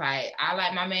 I was like, I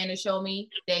like my man to show me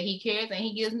that he cares and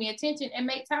he gives me attention and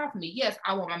make time for me. Yes,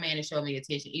 I want my man to show me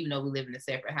attention, even though we live in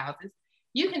separate houses.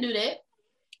 You can do that.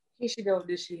 He should go with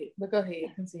this shit. But go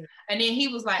ahead. Continue. And then he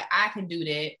was like, I can do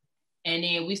that. And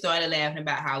then we started laughing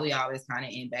about how we always kind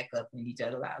of end back up in each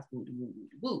other's lives. Woo, woo, woo,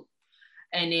 woo.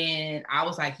 And then I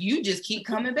was like, you just keep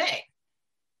coming back.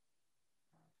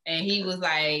 And he was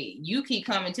like, you keep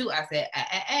coming too. I said,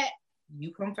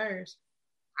 you come first.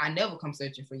 I never come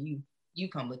searching for you. You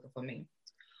come looking for me.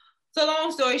 So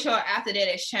long story short, after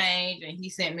that exchange, and he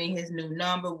sent me his new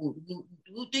number.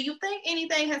 Do you think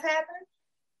anything has happened?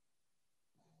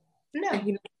 No.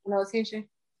 No attention.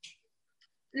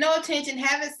 No attention.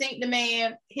 Haven't seen the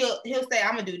man. He'll say,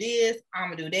 "I'm gonna do this. I'm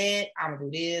gonna do that. I'm gonna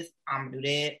do this. I'm gonna do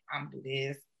that. I'm gonna do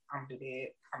this. I'm gonna do that.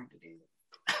 I'm gonna do this.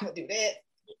 I'm gonna do that."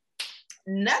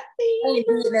 Nothing. I ain't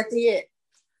doing nothing yet.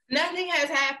 Nothing has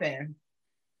happened.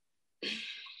 I'm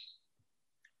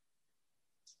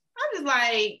just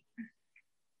like.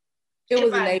 It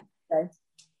was an Asian day.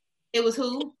 It was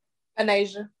who? An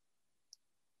Asian.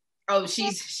 Oh,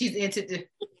 she's into the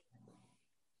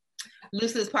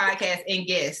Lucy's podcast and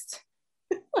guest.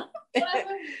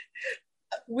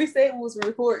 We said it was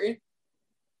recording.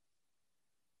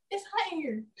 It's hot in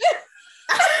here.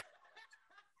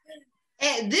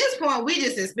 At this point, we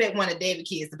just expect one of David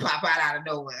kids to pop out of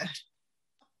nowhere.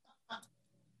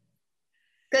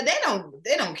 Cause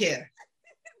they don't care.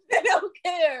 They don't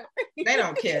care. They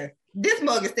don't care. This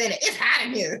mug is standing. It's hot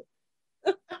in here.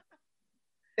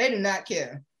 They do not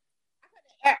care.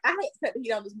 I had to cut the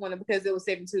heat on this morning because it was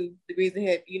 72 degrees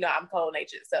ahead. You know, I'm cold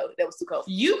natured, so that was too cold.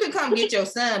 You can come get your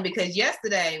son because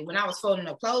yesterday when I was folding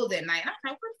up clothes at night, I'm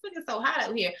like, what the fuck is so hot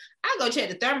out here? I go check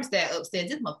the thermostat upstairs.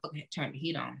 This motherfucker had turned the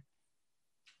heat on.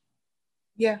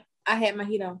 Yeah, I had my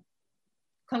heat on.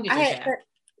 Come get your child.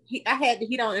 I had the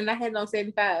heat on and I had it on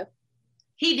 75.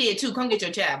 He did too. Come get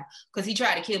your child because he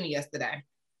tried to kill me yesterday.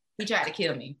 He tried to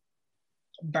kill me.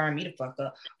 Burn me the fuck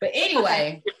up. But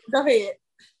anyway. Go ahead.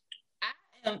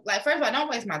 I am like, first of all, don't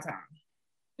waste my time.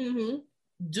 Mm-hmm.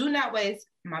 Do not waste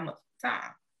my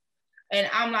time. And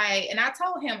I'm like, and I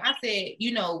told him, I said,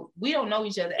 you know, we don't know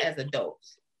each other as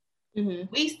adults. Mm-hmm.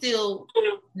 We still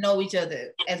know each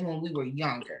other as when we were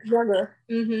younger.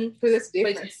 Mm-hmm. For this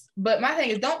difference. But my thing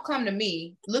is, don't come to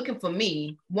me looking for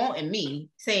me, wanting me,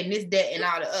 saying this, that, and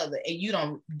all the other, and you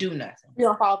don't do nothing. You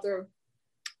don't follow through.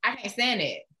 I can't stand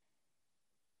it.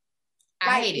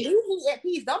 I hate it. Leave me at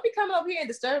peace. Don't be coming over here and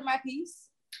disturb my peace.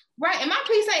 Right, and my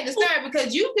peace ain't disturbed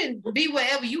because you can be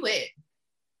wherever you at.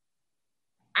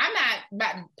 I'm not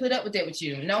about to put up with that with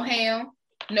you. No ham,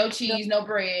 no cheese, no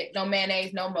bread, no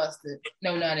mayonnaise, no mustard,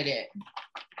 no none of that. I'm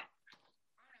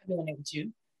not doing that with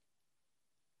you.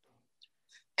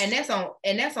 And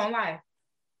that's on life.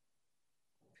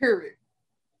 Period.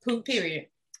 Poot. Period.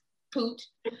 Poot.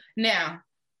 Now,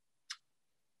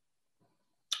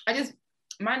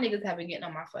 my niggas have been getting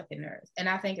on my fucking nerves. And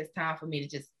I think it's time for me to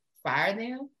just fire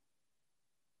them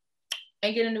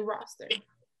and get a new roster.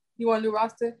 You want a new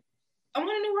roster? I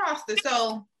want a new roster.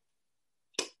 So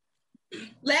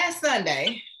last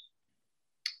Sunday,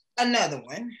 another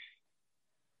one.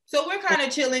 So we're kind of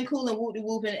chilling, cooling,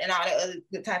 whooping, and all that other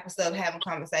good type of stuff, having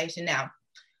conversation. Now,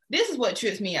 this is what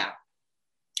trips me out.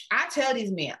 I tell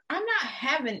these men, I'm not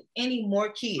having any more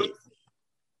kids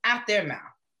out their mouth.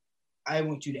 I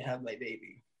want you to have my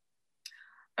baby.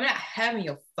 I'm not having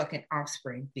your fucking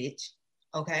offspring, bitch.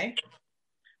 Okay?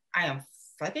 I am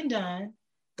fucking done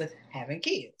with having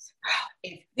kids.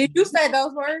 Did you say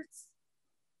those words?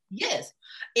 Yes.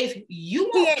 If you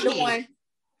want he ain't kids, the one.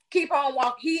 Keep on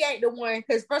walking. He ain't the one.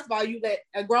 Because first of all, you let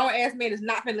a grown ass man is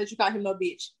not gonna let you call him no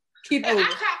bitch. Keep moving.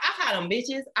 I call them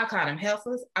bitches. I call them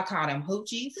heifers. I call them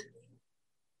hoochies.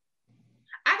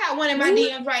 I got one in my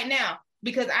DMs right now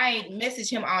because I ain't messaged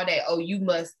him all day. Oh, you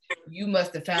must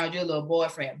have found your little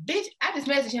boyfriend. Bitch, I just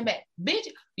messaged him back. Bitch,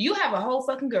 you have a whole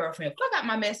fucking girlfriend. Fuck out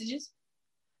my messages.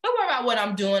 Don't worry about what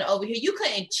I'm doing over here. You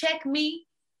couldn't check me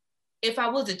if I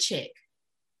was a chick.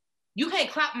 You can't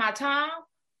clock my time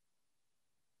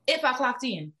if I clocked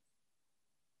in.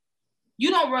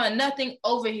 You don't run nothing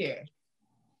over here.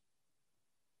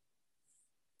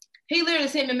 He literally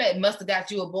sent me, must have got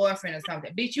you a boyfriend or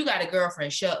something. Bitch, you got a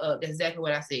girlfriend. Shut up. That's exactly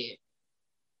what I said.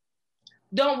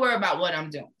 Don't worry about what I'm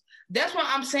doing. That's what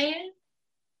I'm saying.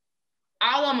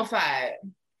 All I'm fired.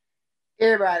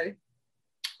 Everybody.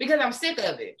 Because I'm sick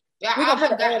of it. Y'all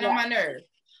have gotten on my nerves.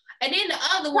 And then the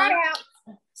other one.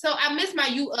 So I missed my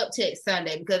You Up text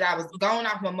Sunday because I was going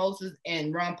off mimosas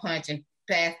and rum punch and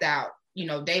passed out. You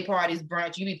know, day parties,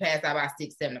 brunch. You be passed out by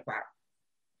 6, 7 o'clock.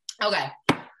 Okay.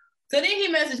 So then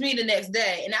he messaged me the next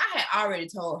day, and I had already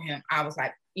told him, I was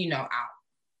like, you know, I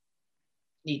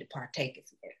need to partake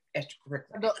in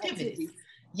extracurricular activities.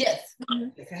 Yes.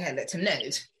 I had let him know.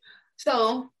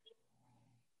 So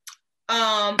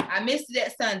I missed it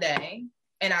that Sunday,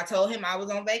 and I told him I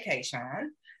was on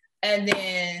vacation. And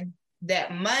then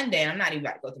that Monday, I'm not even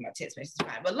about to go through my text messages,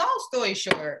 but long story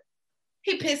short,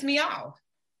 he pissed me off.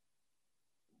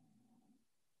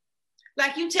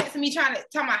 Like, you texting me talking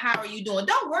about how are you doing?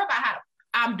 Don't worry about how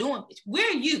I'm doing, bitch. Where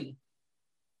are you?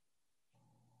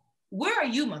 Where are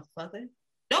you, motherfucker?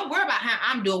 Don't worry about how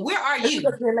I'm doing. Where are you?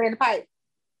 You're laying the pipe.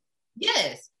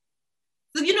 Yes.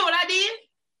 So you know what I did?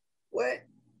 What?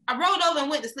 I rolled over and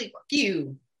went to sleep. Fuck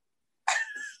you. I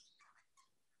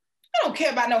don't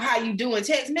care about no how you doing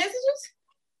text messages.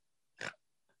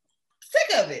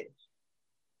 Sick of it.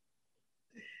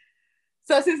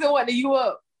 So since it wasn't you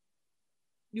up,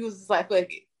 you was just like, fuck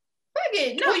it. Fuck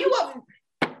it. No, you up.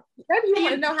 Maybe you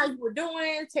want to know how you were doing.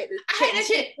 I hate that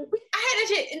shit.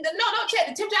 No, don't check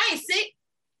the temperature. I ain't sick.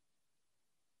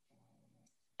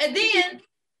 And then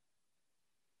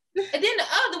the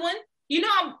other one, you know,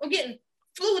 I'm getting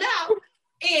flued out,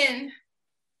 and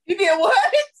you get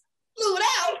what? Flued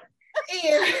out,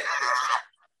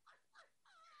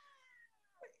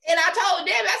 and I told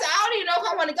Debbie, I said, I don't even know if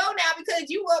I want to go now because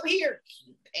you up here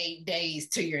 8 days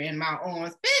till you're in my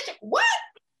arms, bitch. What?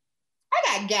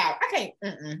 I got gout. I can't.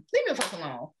 Leave me the fuck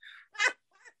alone.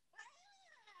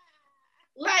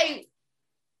 Like,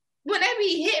 when they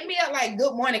be hitting me up like,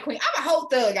 good morning, queen. I'm a whole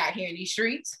thug out here in these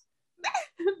streets.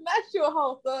 Not you a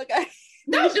whole thug.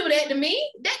 Don't do that to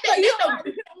me. You don't want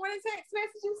to text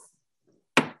messages?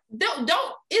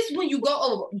 Don't. It's when you go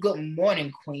over, good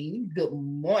morning, queen. Good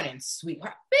morning,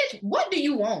 sweetheart. Bitch, what do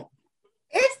you want?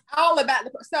 It's all about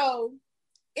so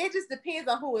it just depends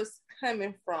on who it's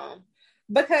coming from.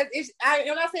 Because I'm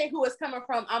not saying who it's coming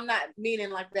from. I'm not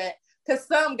meaning like that. Because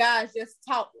some guys just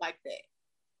talk like that.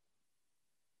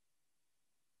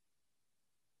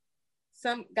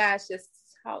 Some guys just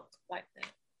talk like that.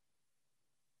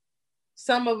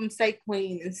 Some of them say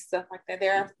queen and stuff like that.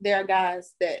 There are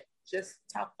guys that just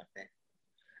talk like that.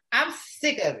 I'm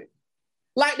sick of it.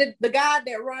 Like the guy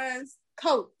that runs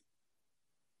Coke.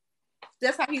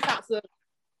 That's how he talks to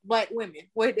Black women.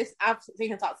 Well, I've seen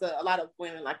him talk to a lot of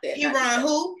women like that. He run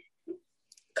who?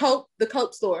 Coke, the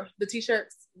Coke store, the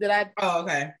t-shirts that I. Oh,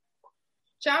 okay.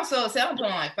 Child, so I'm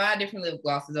putting on like 5 different lip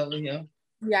glosses over here.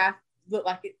 Yeah, look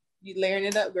like it. You layering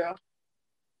it up, girl.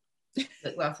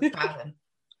 Lip glosses popping.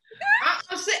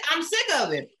 I'm sick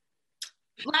of it.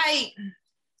 Like,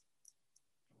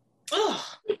 ugh.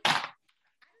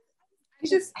 He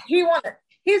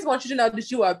just wants you to know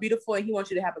that you are beautiful, and he wants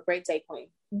you to have a great day, queen.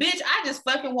 Bitch, I just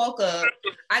fucking woke up.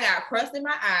 I got crust in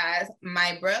my eyes.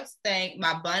 My breath stink.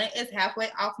 My bonnet is halfway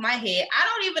off my head. I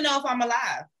don't even know if I'm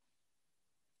alive.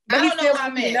 But I don't know how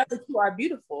I'm at. Know that you are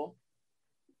beautiful.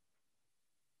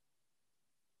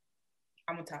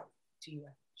 I'm gonna talk to you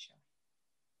after the show.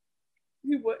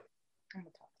 You what? I'm gonna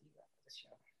talk to you after the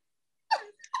show.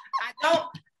 I don't.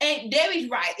 And Debbie's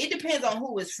right. It depends on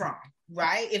who it's from,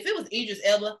 right? If it was Idris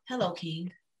Elba, hello,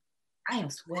 King. I am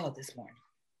swell this morning.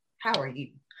 How are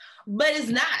you? But it's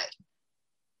not.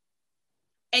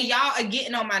 And y'all are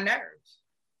getting on my nerves.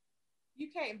 You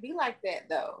can't be like that,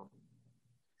 though.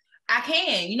 I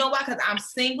can. You know why? Because I'm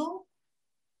single.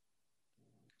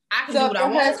 I can do what I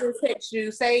want. So if your husband texts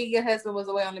you, say your husband was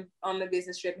away on the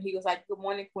business trip, and he was like, good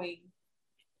morning, queen.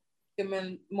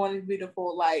 Good morning,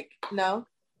 beautiful. Like, no.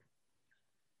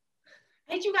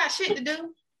 Ain't you got shit to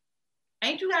do?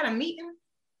 Ain't you got a meeting?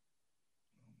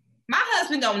 My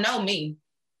husband don't know me.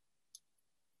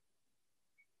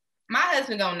 My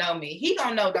husband gonna know me. He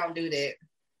gonna know don't do that.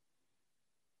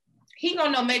 He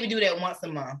gonna know maybe do that once a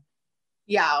month.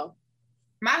 Y'all.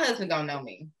 My husband gonna know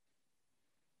me.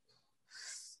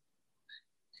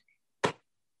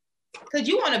 Cause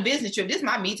you on a business trip. This is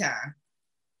my me time.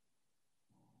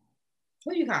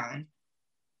 What are you calling?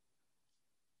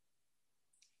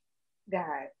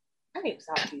 God, I need to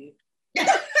talk to you.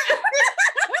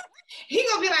 He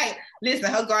gonna be like,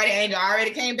 listen, her guardian angel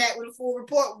already came back with a full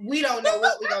report. We don't know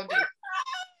what we're gonna do.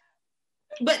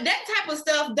 But that type of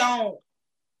stuff don't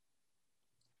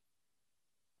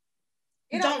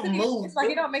move. It's like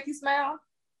it don't make you smile.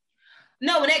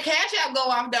 No, when that cash app go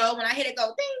off though, when I hit it go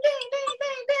ding ding ding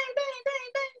ding ding ding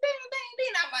ding ding ding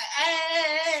ding, I'm like, hey.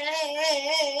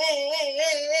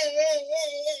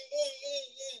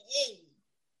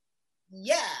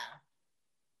 Yeah.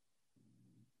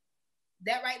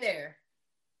 That right there.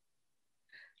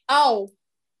 Oh.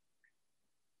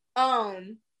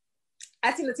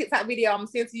 I seen the TikTok video I'm gonna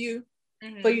send to you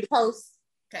for you to post.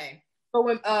 Okay. For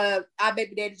when our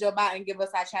baby daddy Joe Biden give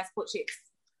us our transport checks.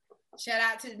 Shout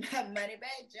out to Money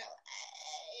Bag Joe.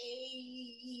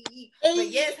 Hey. But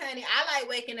yes, honey, I like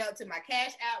waking up to my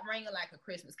cash out ringing like a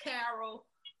Christmas carol.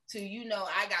 To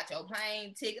I got your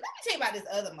plane ticket. Let me tell you about this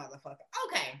other motherfucker.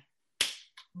 Okay.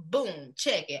 Boom,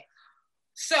 check it.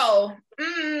 So,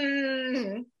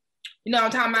 you know what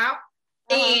I'm talking about?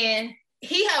 And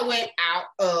he had went out.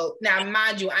 Now,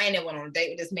 mind you, I ain't never went on a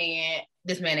date with this man.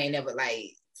 This man ain't never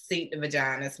see the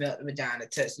vagina, smell the vagina,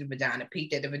 touch the vagina,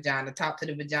 peek at the vagina, talk to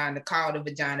the vagina, call the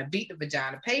vagina, beat the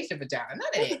vagina, page the vagina,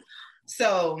 none of that.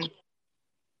 So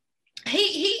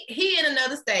he in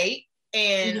another state,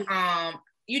 and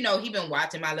you know, he been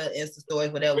watching my little Insta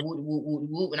stories, whatever, whoop, whoop, whoop,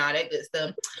 whoop, and all that good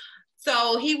stuff.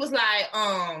 So he was like,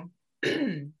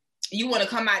 you want to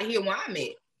come out here where I'm at?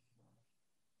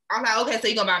 I was like, okay, so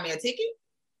you gonna buy me a ticket?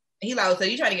 He like, so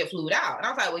you trying to get flued out? And I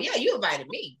was like, well, yeah, you invited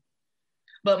me.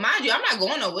 But mind you, I'm not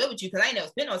going nowhere with you because I ain't never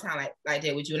spent no time like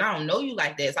that with you. And I don't know you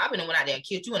like that. So I've been went out there and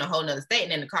killed you in a whole nother state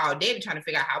and then to call David trying to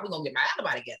figure out how we're going to get my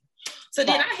alibi together. So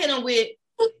then I hit him with,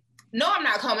 no, I'm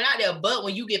not coming out there. But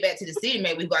when you get back to the city,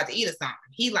 maybe we go out to eat or something.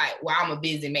 He like, well, I'm a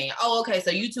busy man. Oh, okay.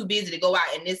 So you too busy to go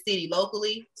out in this city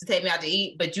locally to take me out to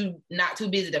eat, but you not too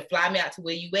busy to fly me out to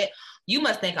where you at. You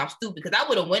must think I'm stupid because I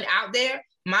would have went out there.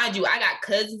 Mind you, I got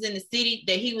cousins in the city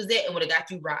that he was at and would have got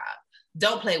you robbed.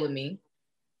 Don't play with me.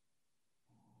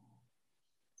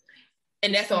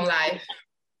 And that's on life.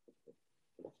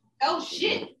 Oh,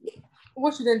 shit.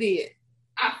 What you done did?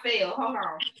 I failed. Hold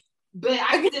on. But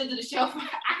I can still do the show.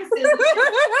 I can still do the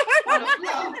show on the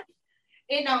floor.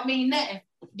 It don't mean nothing.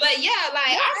 But yeah,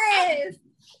 like,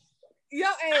 Your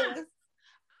ass. I'm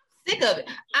sick of it.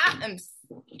 I am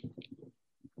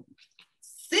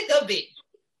sick of it.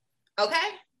 Okay?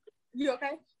 You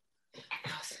okay?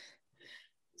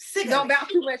 Sick don't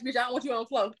bounce too much, bitch. I don't want you on the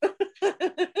floor.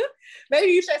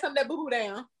 Maybe you shake some of that boo-boo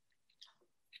down.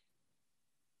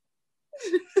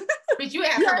 Bitch, you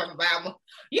ain't talking about my bowel.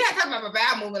 You ain't talking about my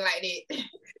bowel moving like that.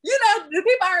 You know, the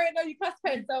people already know you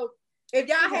constipated. So if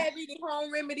y'all have any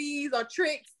home remedies or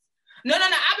tricks. No.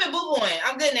 I've been boo-booing.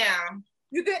 I'm good now.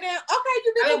 You good now? Okay,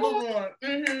 you good. I've been boo-booing.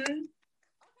 Mm-hmm.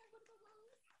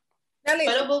 Now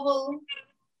listen, boo-boo.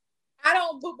 I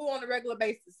don't boo-boo on a regular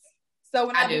basis. So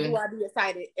when I boo-boo, I be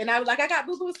excited. And I was like, I got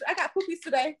boo-boos. I got poopies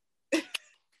today.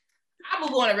 I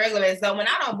boo-boo on a regular basis. So when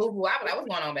I don't boo-boo, I be like, what's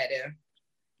going on back there?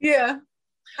 Yeah.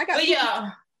 But yeah,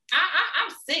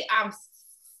 I'm sick. I'm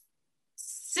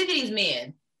sick of these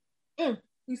men.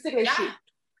 You sick of that shit?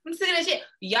 I'm sick of that shit.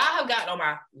 Y'all have gotten on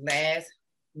my last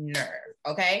nerve,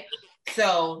 okay?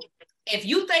 So if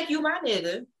you think you my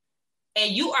nigga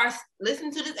and you are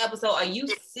listening to this episode or you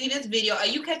see this video or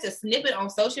you catch a snippet on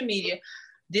social media,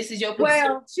 this is your pussy.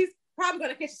 Well, she's probably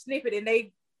going to catch a snippet and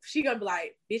she going to be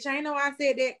like, bitch, I ain't know why I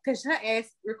said that because her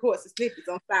ass records the snippets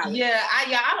on silent. Yeah,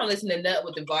 I don't listen to nothing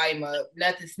with the volume up.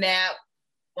 Nothing snap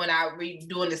when I read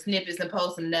doing the snippets and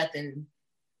posting nothing.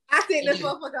 I sent this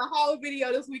motherfucker a whole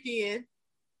video this weekend.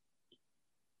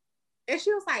 And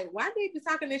she was like, why they be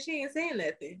talking and she ain't saying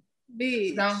nothing?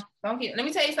 Bitch. Don't get, let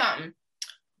me tell you something.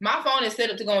 My phone is set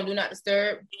up to go and do not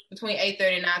disturb between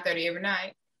 8:30 and 9:30 every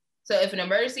night. So if an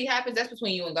emergency happens, that's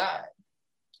between you and God.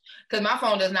 Because my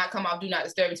phone does not come off do not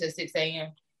disturb until 6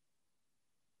 a.m.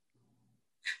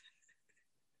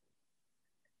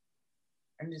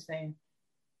 I'm just saying.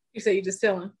 You say you just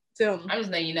tell him. I'm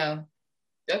just letting you know.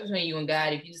 That's between you and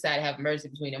God if you decide to have emergency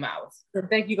between them hours. So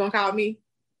think you gonna call me?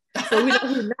 So we know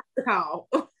who not to call.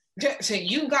 So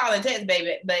you can call and text,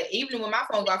 baby. But even when my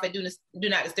phone goes off at do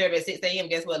not disturb at 6 a.m.,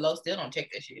 guess what? Lo still don't check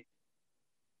that shit.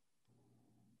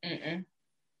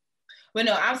 But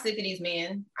no, I'm sick of these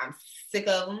men. I'm sick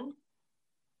of them.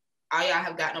 All y'all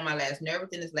have gotten on my last nerve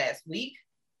within this last week.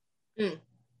 You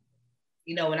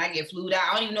know, when I get flued out,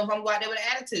 I don't even know if I'm going out there with an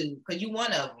attitude because you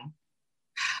one of them.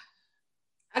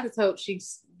 I just hope she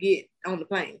get on the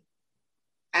plane.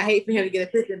 I hate for him to get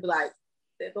a picture and be like,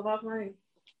 step on my plane.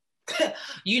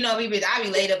 You know me, bitch. I be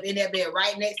laid up in that bed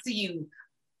right next to you.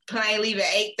 Plane leave at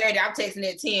 8:30. I'm texting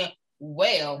at 10.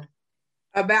 Well.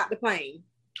 About the plane.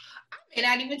 I may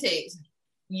not even text.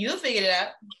 You'll figure it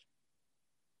out.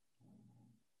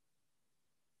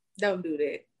 Don't do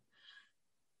that.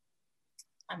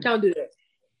 Don't do that.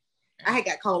 I had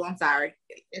got cold. I'm sorry.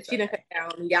 She done cut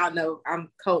down. Y'all know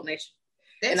I'm cold nature.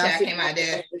 That child came out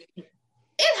there. It's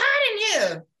hot in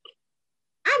here.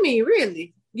 I mean,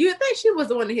 really. You'd think she was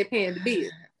the one that hit paying the bill.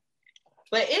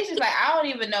 But it's just like, I don't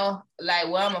even know,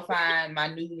 like, where I'm going to find my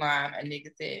new mom, a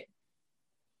nigga said.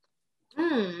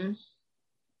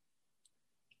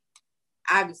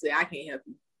 Obviously, I can't help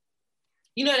you.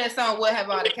 You know that song, Where Have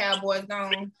All the Cowboys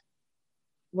Gone?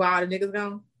 Where all the niggas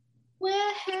gone?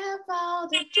 Where have all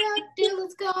the drug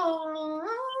dealers gone?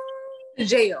 To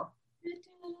jail.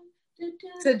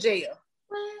 To jail.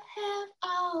 Where have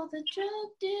all the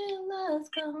drug dealers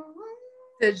gone?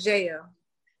 To jail.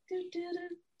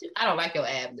 I don't like your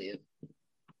ad lib.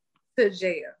 To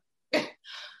jail.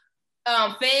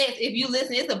 Feds, if you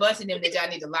listen, it's a bunch of them that y'all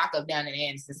need to lock up down in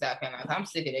Anderson, South Carolina. I'm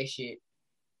sick of that shit.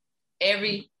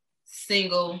 Every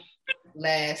single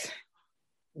last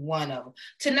One of them.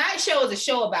 Tonight's show is a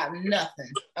show about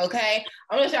nothing. Okay,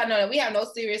 I'm gonna let y'all know that we have no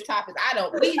serious topics.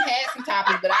 We had some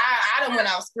topics, but I don't went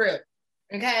out script.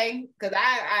 Okay, because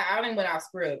I didn't went out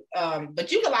script.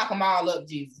 But you can lock them all up,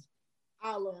 Jesus.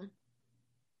 All of them.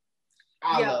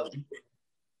 All of them.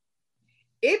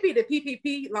 It be the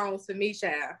PPP loans for me,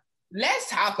 child. Let's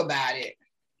talk about it.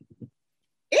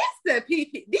 It's the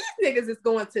PP. These niggas is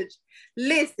going to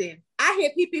listen. I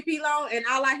hear PPP loan, and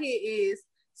all I hear is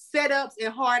setups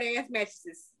and hard ass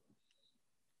mattresses.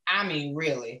 I mean,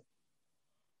 really.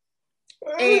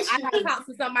 And I gotta talk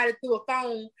to somebody through a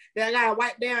phone that I gotta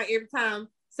wipe down every time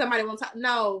somebody wants to talk.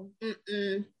 No.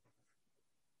 I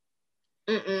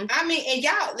mean, and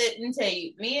y'all, let me tell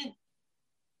you, me and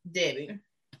Debbie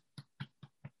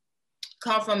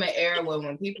come from an era where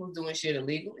when people was doing shit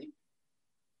illegally,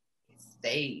 it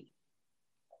stayed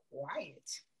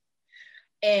quiet.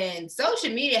 And social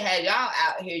media had y'all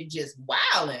out here just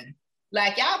wilding.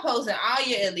 Like y'all posting all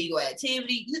your illegal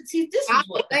activity. See, this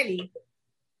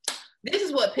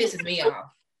is what pisses me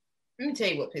off. Let me tell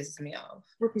you what pisses me off.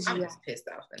 I'm just pissed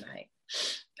off tonight.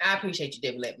 I appreciate you,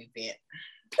 Debbie, let me vent.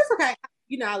 It's okay.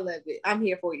 You know I love it. I'm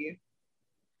here for you.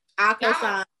 I'll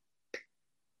co-sign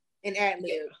and ad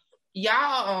lib.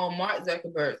 Y'all on Mark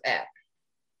Zuckerberg's app.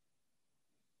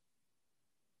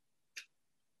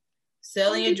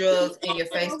 Selling your drugs in your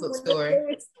Facebook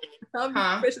story. I'm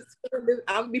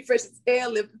gonna be fresh as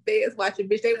hell if the feds watching,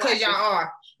 bitch. They watching. Because y'all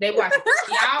are. They watching.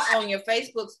 Y'all on your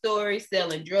Facebook story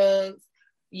selling drugs.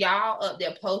 Y'all up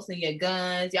there posting your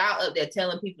guns. Y'all up there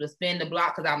telling people to spin the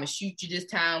block because I'm gonna shoot you this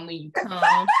time when you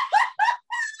come.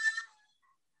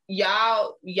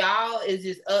 Y'all is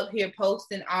just up here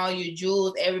posting all your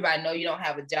jewels. Everybody know you don't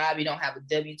have a job. You don't have a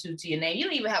W-2 to your name. You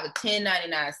don't even have a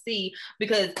 1099-C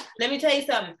because let me tell you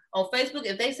something. On Facebook,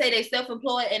 if they say they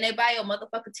self-employed and they buy your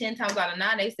motherfucker 10 times out of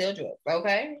 9, they sell drugs.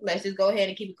 Okay? Let's just go ahead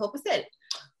and keep it copacetic.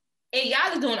 And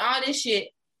y'all is doing all this shit.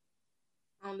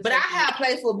 But I have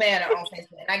Playful Banner on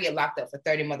Facebook and I get locked up for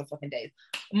 30 motherfucking days.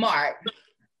 Mark,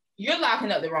 you're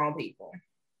locking up the wrong people.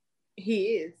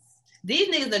 He is. These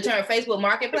niggas that turn Facebook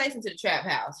Marketplace into the trap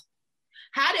house.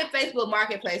 How did Facebook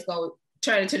Marketplace go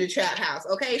turn into the trap house?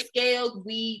 Okay, scales,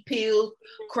 weed, pills,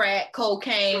 crack,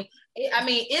 cocaine.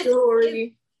 It's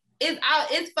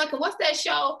fucking. What's that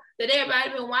show that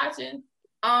everybody been watching?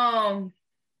 I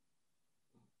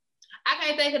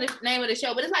can't think of the name of the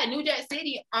show, but it's like New Jack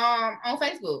City on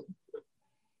Facebook.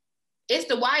 It's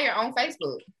The Wire on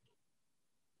Facebook.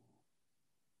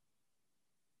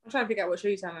 I'm trying to figure out what show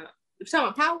you're talking about. You're talking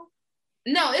about Power?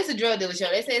 No, it's a drug dealer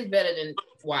show. They say it's better than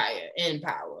Wire and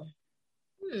Power.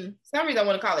 Some reason I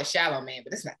want to call it Shallow Man,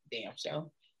 but it's not the damn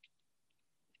show.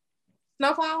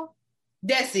 Snowfall?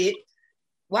 That's it.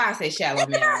 Why I say Shallow Man?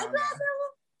 That's what I'm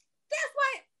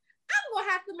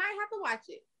gonna might have to watch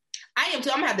it. I am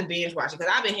too. I'm gonna have to binge watch it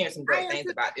because I've been hearing some great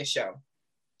things about this show.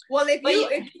 Well, if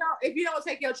you don't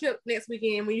take your trip next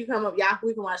weekend when you come up,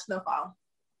 we can watch Snowfall.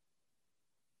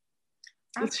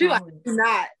 She like,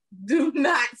 do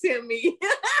not tell me.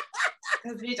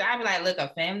 Cause bitch, I be like, look, a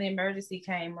family emergency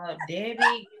came up. Debbie,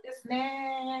 get the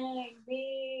snack,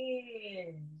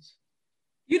 bitch.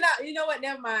 You know what?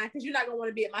 Never mind, because you're not gonna want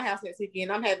to be at my house next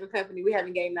weekend. I'm having company. We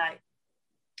having game night.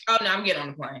 Oh no, I'm getting on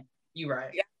the plane. You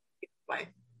right. Yeah, plane.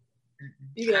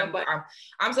 You get on the plane.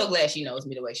 I'm so glad she knows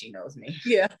me the way she knows me.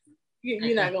 Yeah,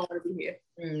 you're not gonna want to be here.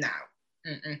 No.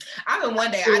 I mean,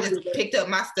 one day I just picked up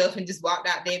my stuff and just walked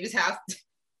out David's house.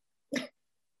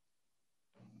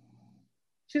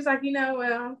 She's like,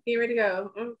 well, get ready to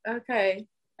go. Okay.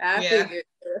 I figured.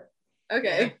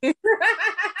 Okay. Yeah.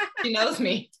 She knows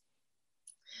me.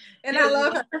 And I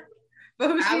love her.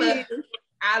 But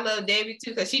I love Debbie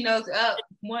too, because she knows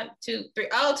 1, 2, 3.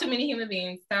 Oh, too many human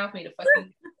beings. Time for me to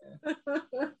fucking.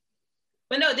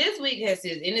 But no, this week and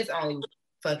it's only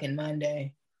fucking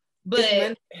Monday.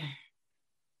 But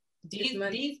these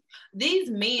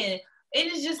men,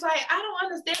 it is just like, I don't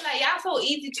understand. Like, y'all so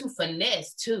easy to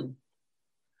finesse too.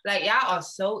 Like, y'all are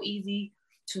so easy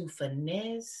to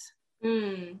finesse.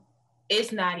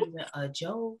 It's not even a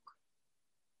joke.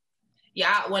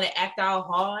 Y'all want to act all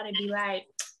hard and be like,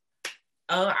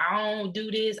 I don't do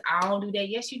this, I don't do that.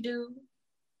 Yes, you do.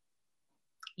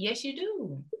 Yes, you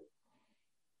do.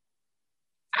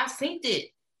 I've seen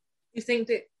it. You seen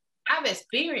it? I've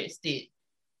experienced it.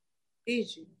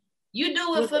 Did you? You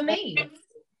do it for me.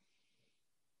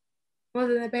 Was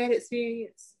it a bad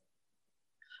experience?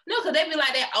 No, because they be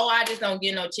like that, I just don't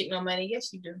get no chick no money.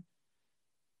 Yes, you do.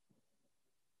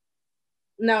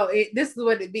 No, this is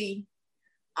what it be.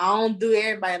 I don't do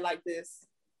everybody like this.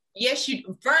 Yes, you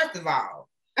do. First of all,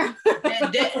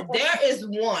 there is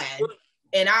one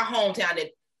in our hometown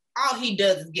that all he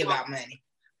does is give out money.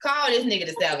 Call this nigga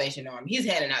the Salvation Army. He's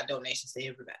handing out donations to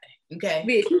everybody. Okay?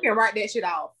 Bitch, you can write that shit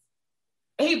off.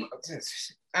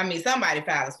 Somebody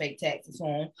files fake taxes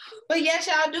for him. But yes,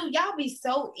 y'all do. Y'all be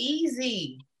so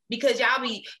easy. Because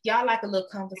y'all like a little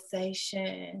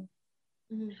conversation.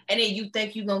 Mm-hmm. And then you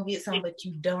think you're going to get something, but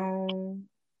you don't.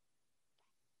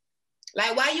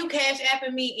 Like, why you cash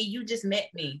apping me and you just met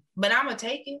me? But I'm going to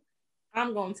take it.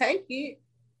 I'm going to take it.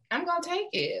 I'm going to take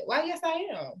it. Why, yes, I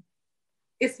am.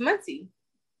 It's money.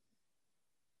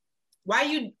 Why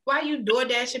you door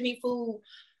dashing me food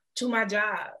to my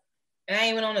job? And I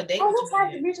ain't even on a date with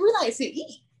you. Bitch, we like to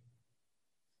eat.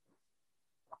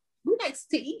 We like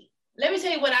to eat. Let me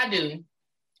tell you what I do.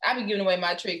 I be giving away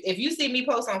my tricks. If you see me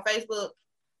post on Facebook,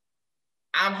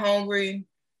 I'm hungry,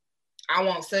 I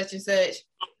want such and such,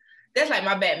 that's like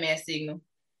my Batman signal.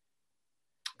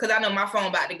 Because I know my phone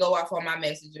about to go off on my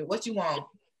messenger. What you want?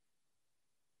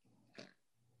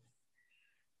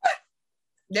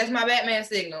 That's my Batman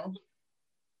signal.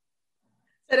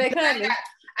 So they coming.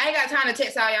 I ain't got time to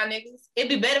text all y'all niggas. It'd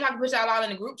be better if I could put y'all all in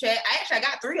the group chat. I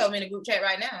got 3 of them in the group chat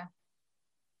right now.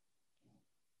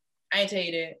 I ain't tell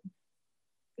you that.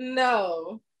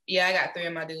 No. Yeah, I got 3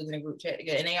 of my dudes in the group chat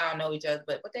together, and they all know each other,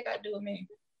 but what they got to do with me?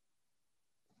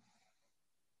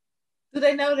 Do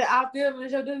they know that I feel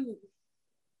is your dude?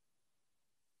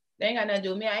 They ain't got nothing to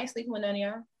do with me. I ain't sleeping with none of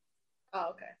y'all.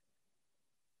 Oh, okay.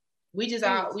 We just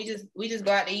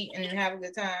go out to eat and have a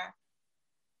good time.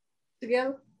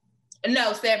 Together?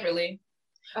 No, separately.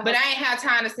 Uh-huh. But I ain't have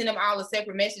time to send them all a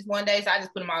separate message one day, so I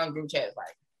just put them all in group chats.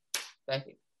 Like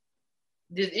it.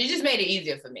 It just made it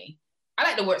easier for me. I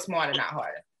like to work smarter, not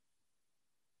harder.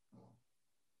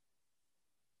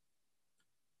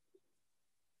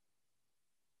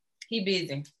 He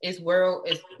busy. It's world.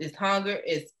 It's hunger.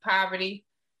 It's poverty.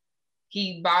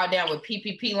 He balled down with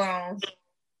PPP loans.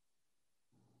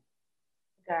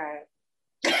 God.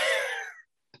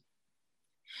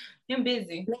 Him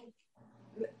busy.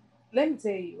 Let me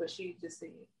tell you what she just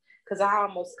said. Because I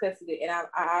almost cussed it. And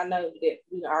I know that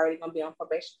we're already going to be on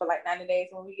probation for like 90 days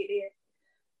when we get there.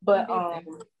 But,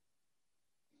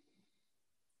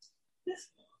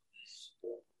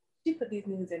 she put these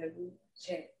niggas in a group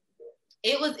chat.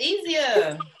 It was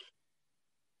easier.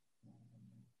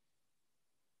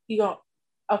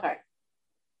 Okay.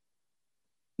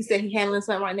 He said he handling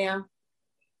something right now.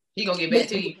 He gonna get back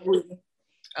to you.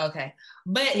 Okay.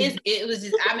 But it was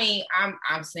just,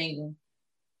 I'm single.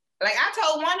 Like I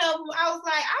told one of them, I was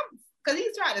like, because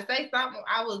he's trying to say something.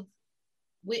 I was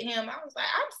with him. I was like,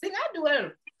 I'm single. I do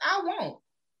whatever I want.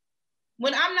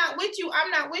 When I'm not with you,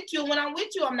 I'm not with you. When I'm with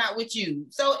you, I'm not with you.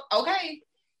 So, okay.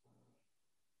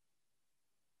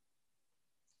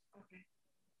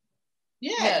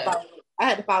 Yeah. I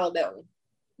had to follow that one.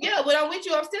 Yeah, when I'm with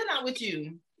you, I'm still not with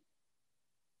you.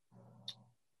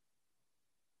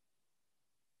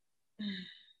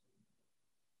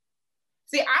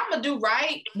 See, I'm going to do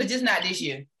right, but just not this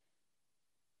year.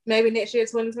 Maybe next year,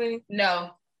 2020?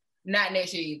 No, not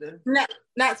next year either. Not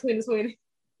 2020.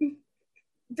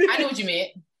 I knew what you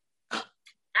meant.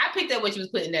 I picked up what you was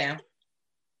putting down.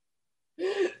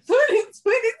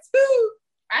 2022.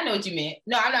 I know what you meant.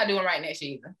 No, I'm not doing right next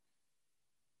year either.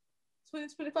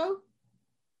 2024?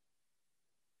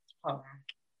 Hold on.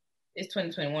 It's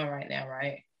 2021 right now,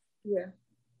 right? Yeah.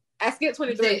 I skipped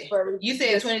 23. You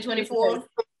said 2024?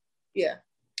 Yeah.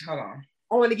 Hold on.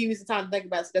 I want to give you some time to think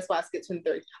about it, so that's why I skipped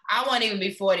 23. I won't even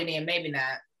be 40 then, maybe not.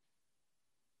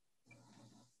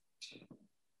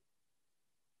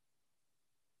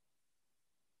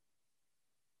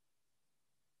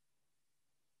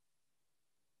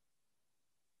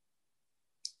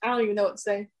 I don't even know what to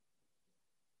say.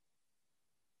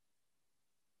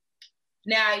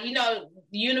 Now, the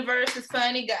universe is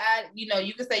funny. God,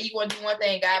 you can say you want to do one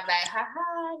thing, God be like, ha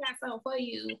ha, I got something for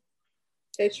you.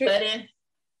 That's true.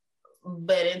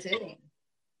 But until then,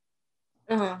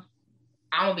 I'm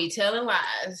going to be telling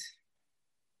lies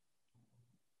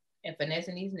and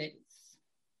finessing these niggas.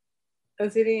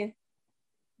 Until then?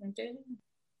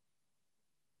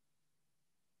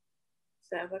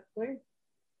 Sounds like a plan.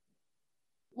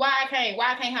 Why I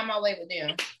can't have my way with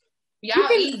them?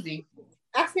 Y'all easy.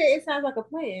 I said it sounds like a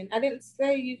plan. I didn't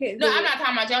say you couldn't. No, I'm not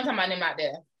talking about you. I'm talking about them out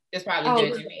there. That's probably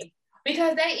judging me.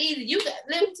 Because they easy.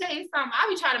 Let me tell you something. I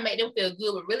be trying to make them feel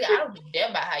good, but really I don't give a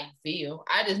damn about how you feel.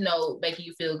 I just know making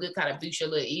you feel good kind of boosts your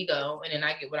little ego, and then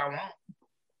I get what I want.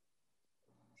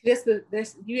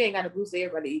 You ain't got to boost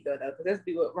everybody's ego though, because that's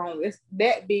be what wrong.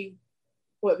 That be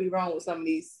what be wrong with some of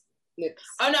these niggas.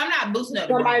 Oh no, I'm not boosting up.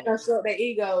 Somebody done show up their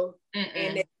ego,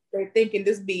 and they're thinking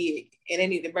this big, and they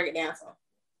need to bring it down some.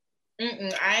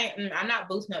 I'm not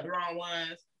boosting up the wrong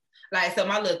ones. Like, so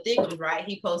my little thickums, right?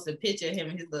 He posted a picture of him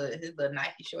in his little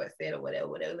Nike short set or whatever,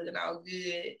 looking all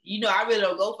good. You know, I really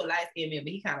don't go for light skin men,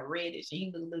 but he kind of reddish and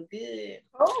he look good.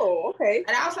 Oh, okay.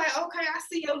 And I was like, okay, I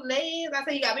see your legs. I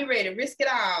said, you got me ready to risk it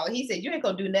all. He said, you ain't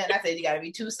gonna do nothing. I said, you gotta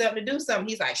be too something to do something.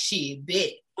 He's like, shit,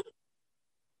 bet.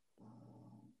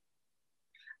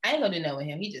 I ain't gonna do nothing with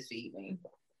him. He just feed me.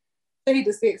 So he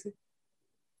just sexy.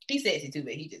 He's sexy too,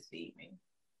 but he just feed me.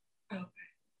 Okay.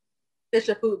 That's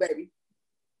your food, baby.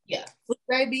 Yeah. Food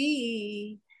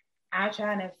baby. I'm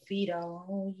trying to feed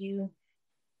on you.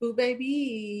 Food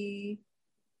baby.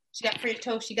 She got French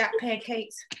toast. She got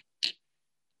pancakes.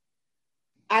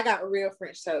 I got real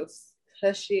French toast.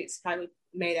 Her shit's kind of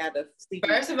made out of seafood.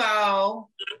 First of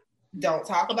all, don't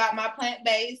talk about my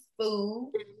plant-based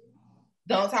food.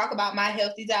 Don't talk about my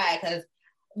healthy diet, because,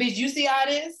 bitch, you see all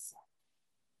this?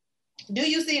 Do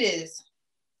you see this?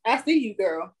 I see you,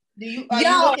 girl. Are you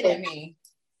looking at me?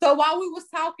 So while we was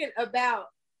talking about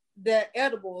the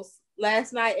edibles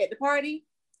last night at the party.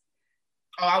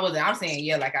 Oh, I wasn't. I'm saying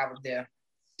yeah, like I was there.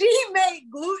 She made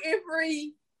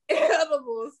gluten-free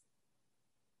edibles.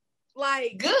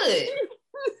 Like good.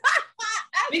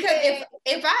 Because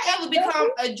if I ever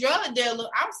become a drug dealer,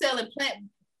 I'm selling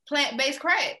plant-based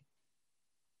crack.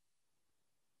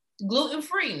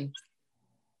 Gluten-free.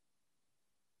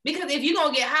 Because if you're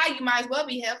gonna get high, you might as well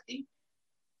be healthy.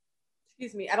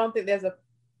 Excuse me, I don't think there's a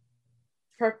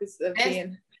purpose of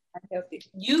being healthy.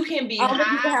 You can be high.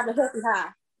 You can have a healthy high.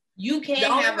 You can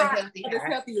have a healthy high.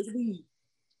 Healthy as weed.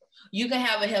 You can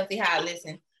have a healthy high.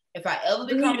 Listen, if I ever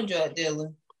become a drug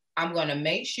dealer, I'm gonna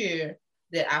make sure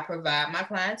that I provide my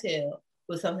clientele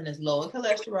with something that's low in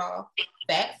cholesterol,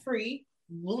 fat-free,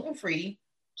 gluten-free,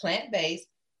 plant-based,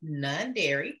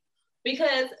 non-dairy.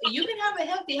 Because you can have a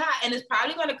healthy high, and it's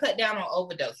probably going to cut down on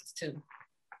overdoses too.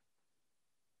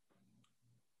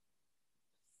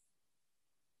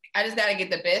 I just got to get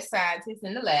the best scientists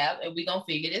in the lab, and we're going to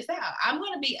figure this out. I'm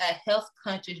going to be a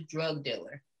health-conscious drug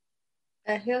dealer.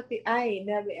 I ain't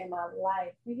never in my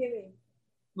life. You hear me?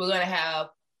 We're going to have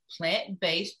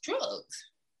plant-based drugs.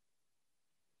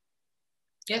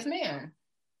 Yes, ma'am.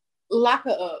 Lock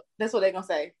her up. That's what they're going to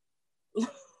say.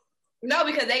 No,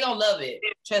 because they're going to love it.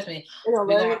 Trust me. They're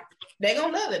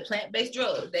going to love it. Plant-based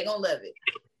drugs. They're going to love it.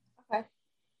 Okay.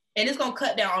 And it's going to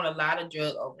cut down on a lot of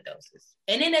drug overdoses.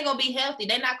 And then they're going to be healthy.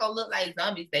 They're not going to look like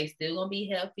zombies. They still going to be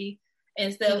healthy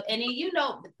and stuff. Mm-hmm. And then, you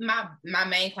know, my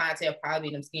main clientele probably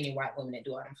be them skinny white women that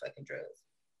do all them fucking drugs.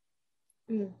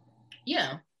 Mm.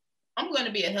 Yeah. I'm going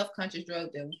to be a health-conscious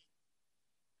drug dealer.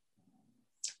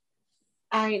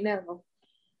 I ain't never.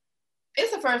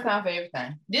 It's the first time for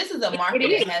everything. This is a market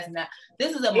that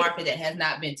has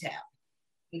not been tapped.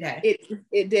 Okay.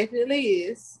 It definitely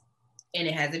is. And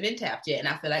it hasn't been tapped yet. And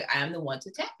I feel like I am the one to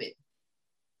tap it.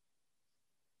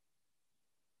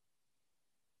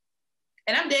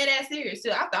 And I'm dead ass serious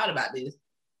too. I thought about this.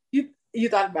 You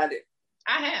thought about it?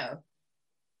 I have.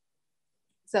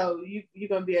 So you're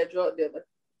gonna be a drug dealer.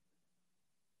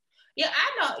 Yeah,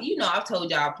 I know. You know, I've told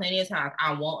y'all plenty of times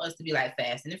I want us to be like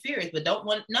Fast and the Furious, but none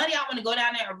of y'all want to go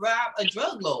down there and rob a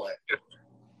drug lord.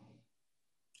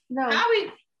 No. How we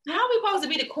supposed to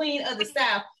be the queen of the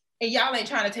South and y'all ain't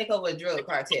trying to take over a drug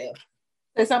cartel?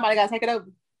 So somebody got to take it over.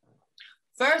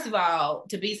 First of all,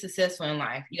 to be successful in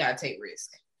life, you got to take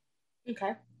risk.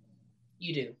 Okay.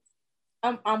 You do.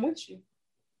 I'm with you.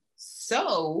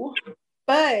 So,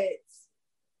 but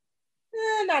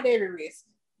not every risk.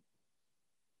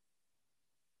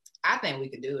 I think we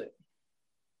could do it.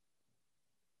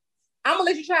 I'm gonna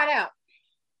let you try it out.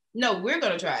 No, we're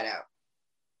gonna try it out.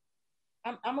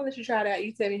 I'm gonna let you try it out.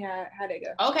 You tell me how that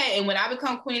go. Okay, and when I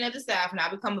become queen of the South and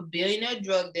I become a billionaire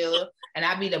drug dealer and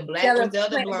I be the Black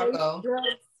Griselda Blanco,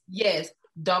 yes,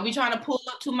 don't be trying to pull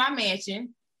up to my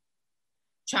mansion,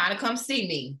 trying to come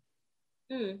see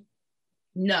me.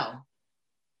 No.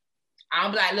 I'm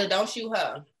be like, look, don't shoot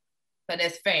her, because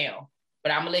that's fail.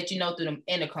 But I'm gonna let you know through the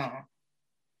intercom.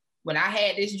 When I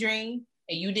had this dream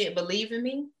and you didn't believe in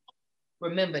me,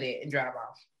 remember that and drive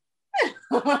off.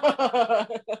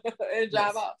 And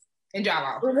drive off. And drive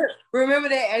off. Remember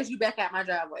that as you back out my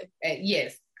driveway.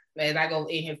 Yes. As I go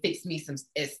in here and fix me some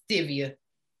stevia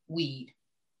weed.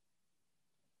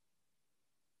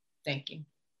 Thank you.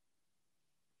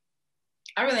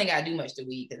 I really ain't got to do much to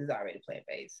weed because it's already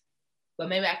plant-based. But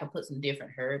maybe I can put some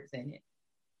different herbs in it.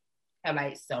 Have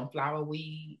like sunflower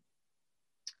weed.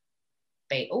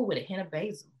 With a hint of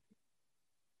basil.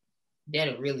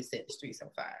 That'll really set the streets on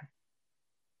fire.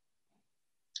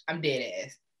 I'm dead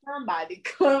ass. Somebody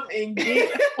come and get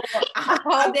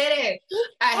I'm dead ass.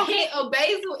 A hint of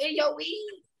basil in your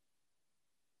weed.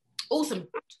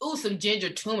 Some ginger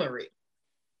turmeric.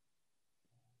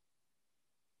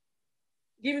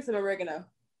 Give me some oregano.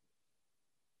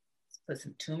 Put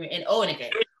some turmeric and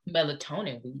again,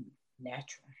 melatonin weed,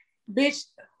 natural. Bitch,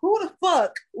 who the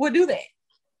fuck would do that?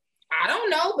 I don't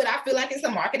know, but I feel like it's a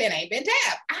market that ain't been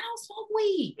tapped. I don't smoke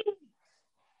weed.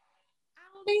 I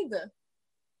don't either.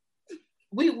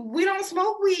 We don't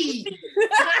smoke weed.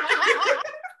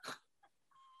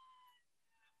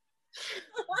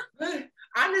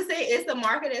 I'm just saying it's the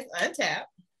market that's untapped.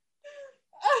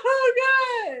 Oh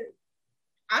God.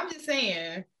 I'm just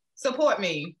saying, support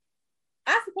me.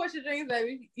 I support your dreams,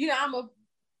 baby. You know,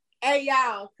 hey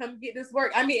y'all, come get this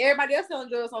work. I mean, everybody else selling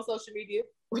drugs on social media.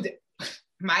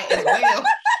 Might as well.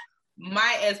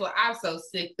 Might as well. I'm so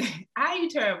sick. How you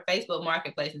turn Facebook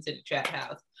Marketplace into the trap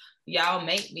house? Y'all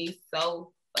make me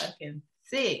so fucking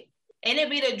sick. And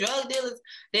it be the drug dealers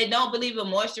that don't believe in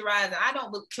moisturizing. I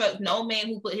don't trust no man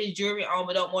who put his jewelry on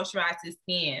but don't moisturize his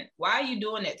skin. Why are you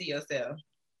doing that to yourself?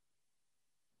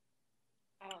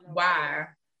 I don't know. Why?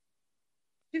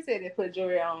 She said they put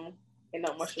jewelry on and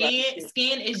don't moisturize.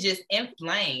 Skin is just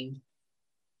inflamed.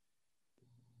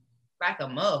 Like a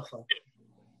motherfucker.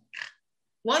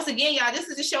 Once again, y'all, this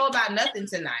is a show about nothing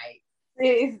tonight.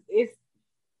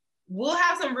 We'll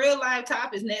have some real life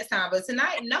topics next time, but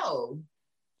tonight, no.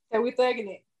 So we thugging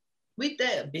it. We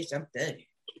thug. Bitch, I'm thugging.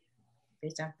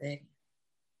 Bitch, I'm thugging.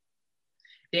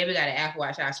 Debbie got an Apple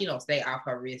Watch out. She don't stay off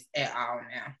her wrist at all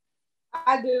now.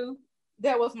 I do.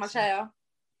 That was my child.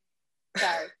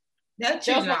 Sorry. That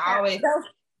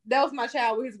was my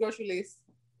child with his grocery list.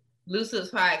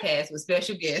 Lucifer's podcast with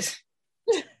special guests.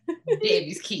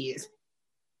 Debbie's kids.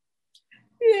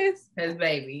 Yes. His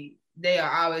baby. They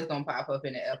are always gonna pop up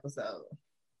in the episode.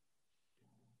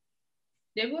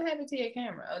 Debbie, what happened to your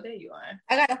camera? Oh, there you are.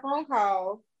 I got a phone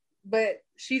call, but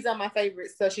she's on my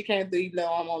favorites, so she came through even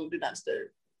though I'm on Do Not Disturb.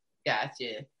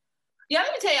 Gotcha. Yeah,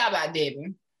 let me tell y'all about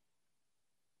Debbie.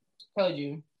 Told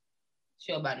you.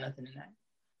 Show about nothing tonight.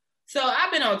 So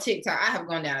I've been on TikTok. I have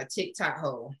gone down a TikTok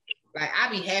hole. Like,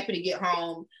 I be happy to get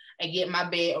home and get my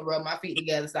bed or rub my feet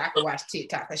together so I can watch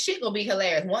TikTok. Cause shit gonna be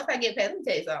hilarious. Once I get past, let me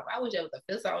tell you something. I wish I was a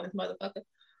fist on this motherfucker.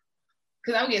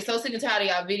 Cause I'm getting so sick and tired of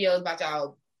y'all videos about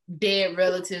y'all dead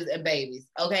relatives and babies.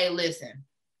 Okay, listen.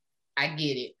 I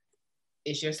get it.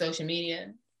 It's your social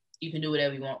media. You can do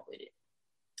whatever you want with it.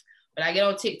 But I get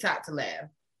on TikTok to laugh.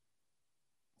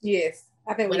 Yes.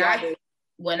 I think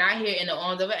when I hear In the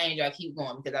Arms of an Angel, I keep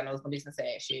going because I know it's gonna be some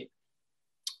sad shit.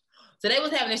 So they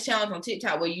was having this challenge on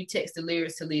TikTok where you text the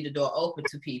lyrics to leave the door open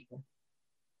to people.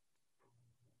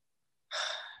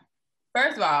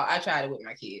 First of all, I tried it with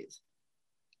my kids.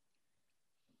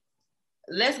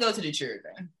 Let's go to the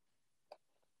children.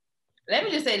 Let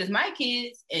me just say this, my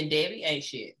kids and Debbie ain't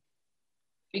shit.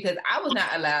 Because I was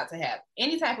not allowed to have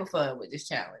any type of fun with this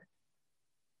challenge.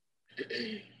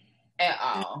 At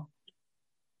all.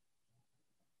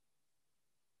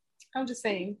 I'm just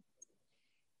saying.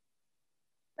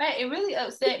 Like, it really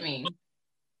upset me.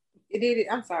 It did.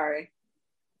 I'm sorry.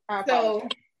 So,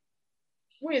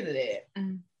 where is it at?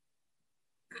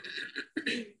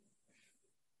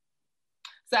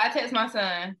 So I text my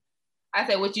son. I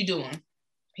said, "What you doing?"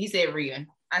 He said, "Reading."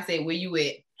 I said, "Where you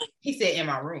at?" He said, "In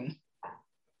my room."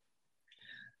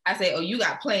 I said, "Oh, you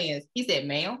got plans?" He said,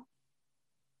 "Ma'am."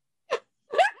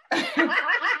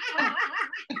 I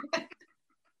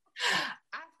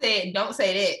said, "Don't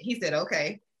say that." He said,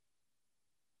 "Okay."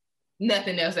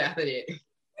 Nothing else after that.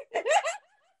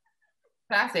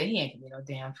 So I said, he ain't gonna be no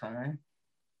damn fun.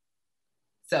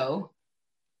 So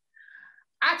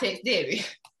I text Debbie.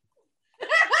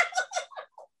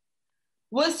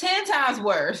 Was 10 times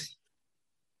worse.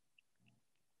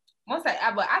 Once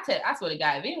I swear to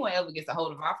God, if anyone ever gets a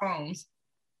hold of my phones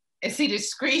and see the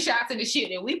screenshots of the shit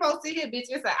that we posted here, bitch,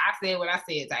 it's like I said what I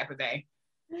said type of thing.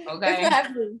 Okay.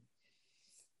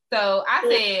 So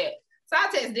I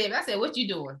text Debbie. I said, "What you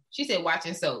doing?" She said,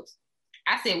 "Watching soaps."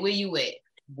 I said, "Where you at?"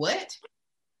 "What?"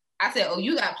 I said, "Oh,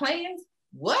 you got plans?"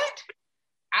 "What?"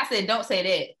 I said, "Don't say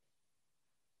that."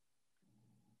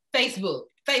 Facebook.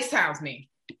 FaceTimes me.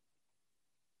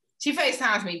 She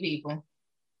FaceTimes me, people.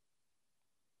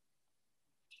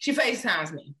 She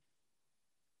FaceTimes me.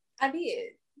 I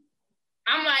did.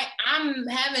 I'm like, I'm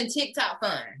having TikTok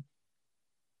fun.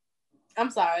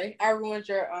 I'm sorry. I ruined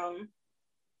your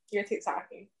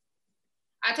TikToking.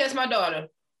 I text my daughter,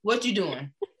 "What you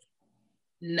doing?"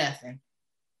 Nothing.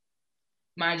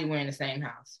 Mind you, we're in the same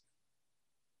house.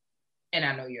 And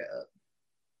I know you're up.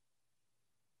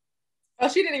 Oh,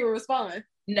 she didn't even respond.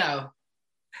 No.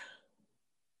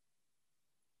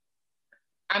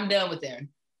 I'm done with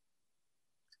them.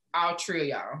 I'll trill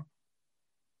y'all.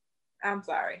 I'm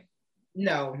sorry.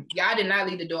 No, y'all did not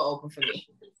leave the door open for me.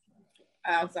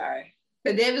 I'm sorry.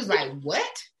 And Deb was like,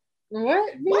 "What?"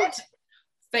 What?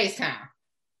 FaceTime.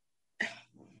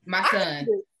 My son.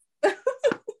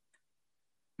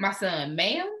 My son,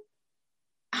 ma'am.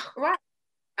 Right.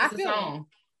 I feel him.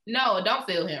 No, don't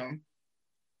feel him.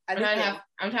 I'm trying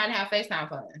to have FaceTime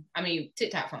fun. I mean,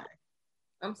 TikTok fun.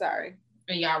 I'm sorry.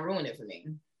 And y'all ruined it for me.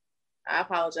 I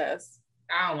apologize.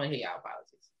 I don't want to hear y'all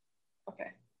apologies.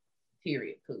 Okay.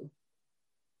 Period. Cool.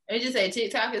 And just say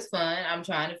TikTok is fun. I'm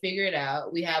trying to figure it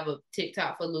out. We have a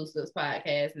TikTok for Loose Lips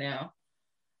podcast now.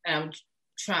 And I'm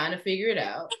trying to figure it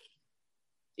out.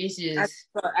 It's just...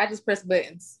 I just press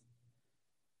buttons.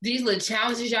 These little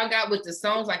challenges y'all got with the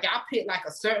songs, like y'all pick like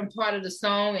a certain part of the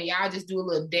song and y'all just do a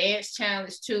little dance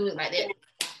challenge to it, like that.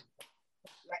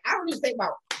 Like I don't just think my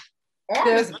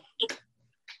arms.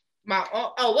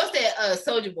 What's that?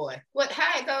 Soulja Boy.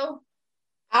 How it go?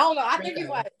 I don't know. I think it's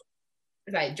like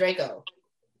Draco.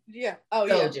 Yeah. Oh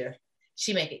Soulja. Yeah.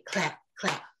 She make it clap,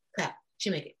 clap, clap. She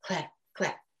make it clap,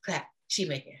 clap, clap. She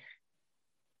make it.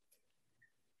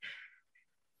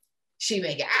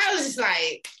 I was just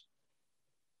like,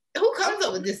 who comes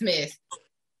up with this mess?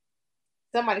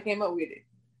 Somebody came up with it.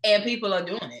 And people are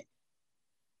doing it.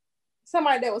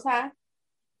 Somebody that was high.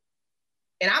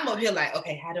 And I'm up here like,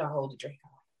 okay, how do I hold the Draco?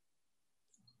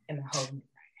 Am I holding it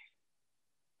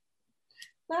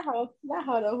right? Not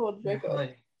how to hold the Draco.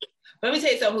 Let me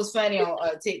tell you something who's funny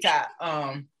on TikTok.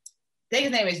 I think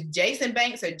his name is Jason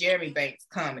Banks or Jeremy Banks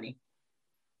comedy.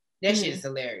 That shit is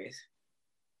hilarious.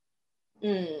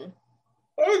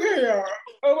 Okay, y'all.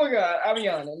 Oh my God, I'm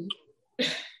yawning.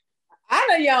 I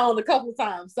know y'all a couple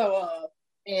times, so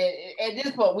and at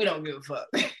this point we don't give a fuck.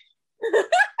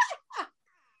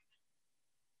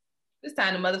 It's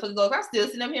time to motherfucker go. I'm still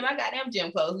sitting up here in my goddamn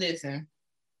gym clothes. Listen.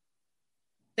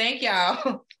 Thank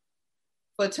y'all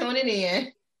for tuning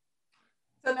in.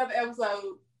 To another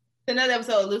episode.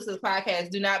 Of Loose Lips Podcast.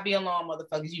 Do not be alarmed,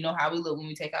 motherfuckers. You know how we look when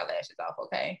we take our lashes off,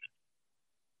 okay?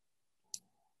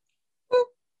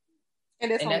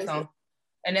 And that's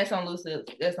on Loose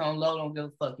Lips. That's on Low Don't Give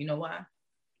a Fuck. You know why?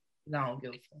 I don't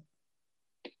give a fuck.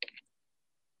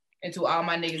 And to all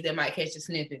my niggas that might catch a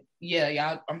snippet, yeah,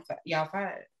 y'all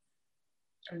fired.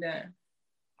 I'm done.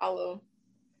 Hello.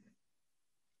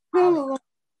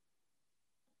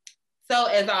 So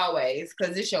as always,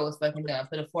 because this show is fucking done,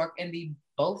 put a fork in the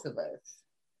both of us.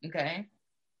 Okay?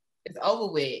 It's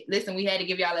over with. Listen, we had to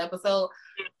give y'all an episode.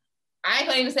 I ain't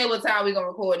gonna even say what time we're gonna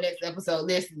record next episode.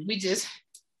 Listen, we're just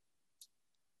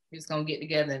gonna get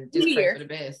together and just pray for the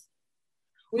best.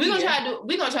 We're gonna try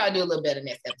to do a little better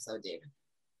next episode, David.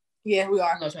 Yeah, we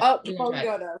are. Before we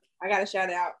go though, I gotta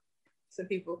shout out some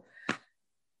people.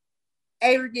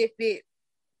 Avery Get Fit,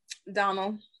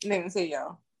 Donald, let me say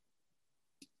y'all.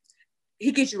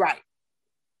 He gets you right.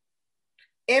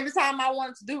 Every time I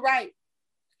wanted to do right,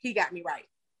 he got me right.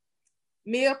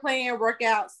 Meal plan,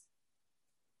 workouts,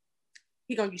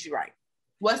 he gonna get you right.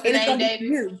 What's the name,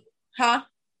 David? Huh?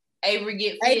 Avery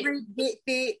Get Fit. Avery Get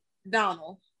Fit,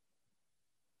 Donald.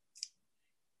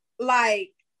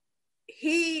 Like,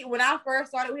 when I first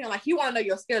started with him, like, he want to know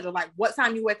your schedule. Like, what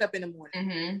time you wake up in the morning?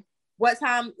 Mm-hmm. What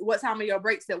time are your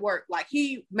breaks at work? Like,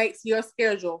 he makes your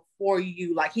schedule for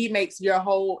you. Like, he makes your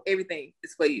whole everything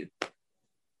is for you.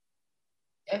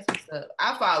 That's what's up.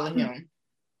 I follow him.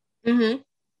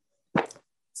 Mm-hmm.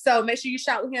 So make sure you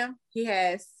shop with him. He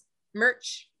has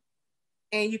merch,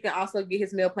 and you can also get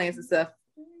his meal plans and stuff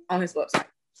on his website.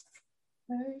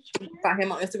 Find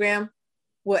him on Instagram.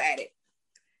 We'll add it.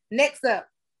 Next up.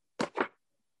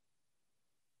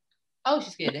 Oh,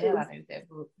 she's scared the hell out of me with that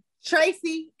book.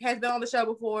 Tracy has been on the show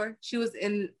before. She was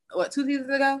in 2 seasons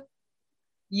ago.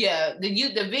 Yeah, the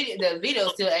video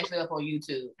is still actually up on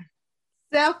YouTube.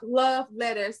 Self-love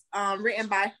letters, written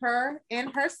by her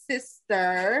and her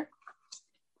sister.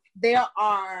 There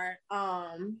are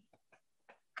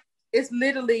it's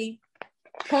literally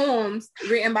poems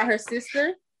written by her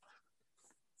sister.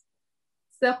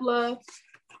 Self-love.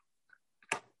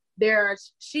 There are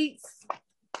sheets,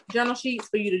 journal sheets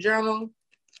for you to journal.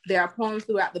 There are poems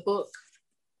throughout the book.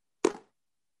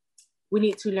 We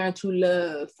need to learn to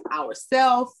love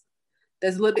ourselves.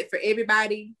 There's a little bit for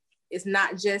everybody. It's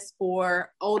not just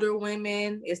for older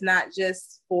women. It's not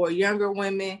just for younger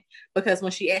women. Because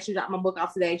when she actually dropped my book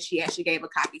off today, she actually gave a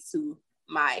copy to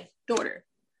my daughter,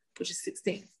 which is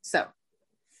 16. So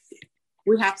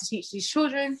we have to teach these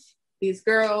children, these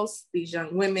girls, these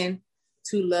young women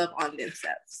to love on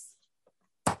themselves.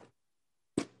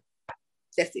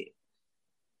 That's it.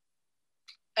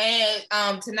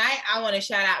 And tonight I want to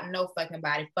shout out No Fucking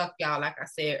Body. Fuck y'all, like I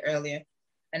said earlier.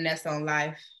 And that's on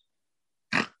life.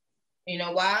 You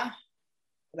know why?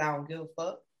 Because I don't give a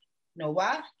fuck. You know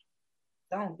why?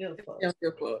 I don't give a fuck. I don't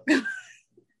give a fuck.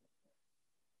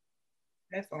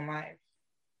 That's on life.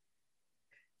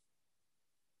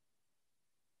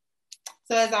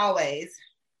 So as always,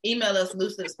 email us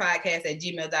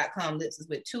looselipspodcast@gmail.com. Lips is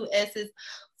with 2 S's.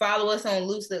 Follow us on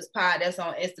Loose Lips Pod. That's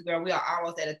on Instagram. We are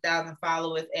almost at 1,000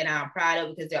 followers, and I'm proud of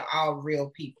it because they're all real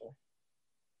people.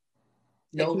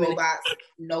 No robots,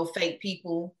 no fake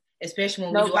people, especially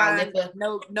when we do our lip of...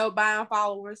 No buying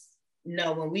followers.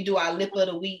 No, when we do our lip of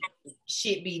the week,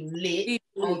 shit be lit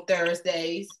on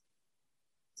Thursdays.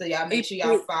 So y'all make sure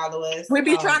y'all follow us. We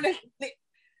be trying to...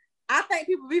 I think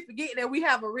people be forgetting that we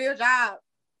have a real job.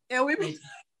 And we be...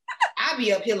 I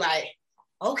be up here like,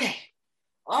 okay,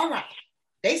 all right.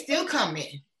 They still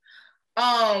coming.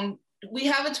 We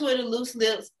have a Twitter, Loose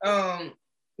Lips.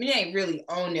 We ain't really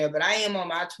on there, but I am on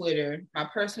my Twitter, my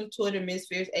personal Twitter, Miss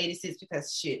Fierce 86,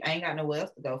 because shit, I ain't got nowhere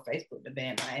else to go. Facebook to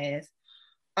ban my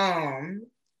ass.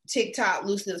 TikTok,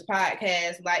 Loose Lips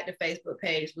Podcast. Like the Facebook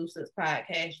page, Loose Lips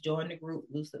Podcast. Join the group,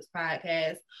 Loose Lips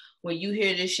Podcast. When you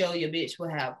hear this show, your bitch will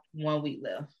have 1 week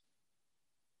left.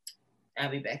 I'll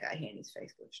be back out here in these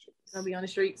Facebook streets. I'll be on the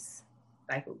streets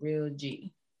like a real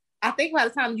G. I think by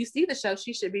the time you see the show,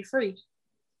 she should be free.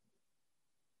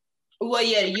 Well,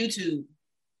 yeah, YouTube.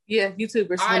 Yeah,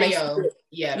 YouTubers. Audio.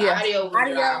 Yeah, the audio.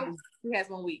 Audio. She has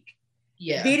 1 week.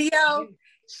 Yeah. Video.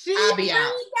 I'll be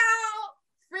out.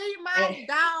 Free my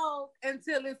dog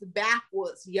until it's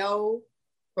backwards, yo.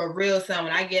 For real, son.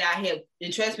 When I get out here,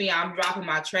 and trust me, I'm dropping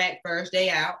my track first day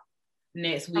out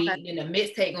next week. Okay. Then the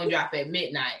mixtape gonna drop at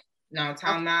midnight. You know what I'm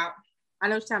talking about? I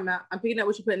know what you're talking about. I'm picking up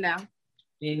what you're putting down.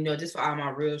 You know, just for all my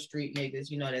real street niggas,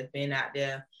 you know, that's been out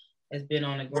there, that's been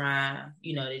on the grind.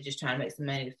 You know, they're just trying to make some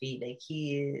money to feed their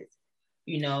kids.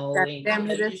 You know, you got a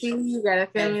family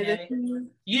to feed.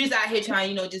 You just out here trying,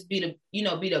 you know, just be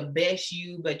the best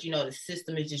you, but you know, the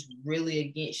system is just really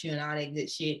against you and all that good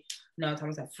shit. You know, I'm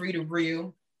talking about free the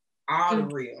real, all the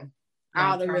real. You know,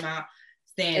 all the real.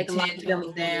 Stand 10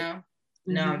 toes down.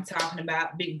 You know, I'm talking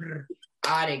about big brr,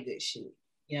 all that good shit.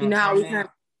 You know how we can.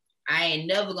 I ain't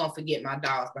never gonna forget my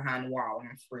dogs behind the wall when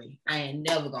I'm free. I ain't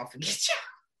never gonna forget y'all.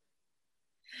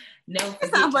 Never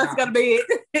forget y'all. That's gonna be it.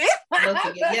 Never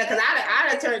forget. Yeah, because I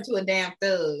done turned to a damn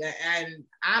thug, and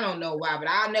I don't know why, but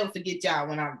I'll never forget y'all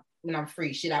when I'm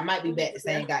free. Shit, I might be back the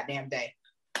same goddamn day.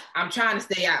 I'm trying to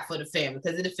stay out for the family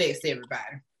because it affects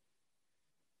everybody.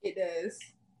 It does.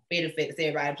 It affects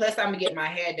everybody. Plus, I'm gonna get my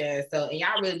hair done. And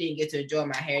y'all really didn't get to enjoy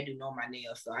my hairdo nor my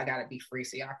nails, so I gotta be free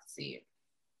so y'all can see it.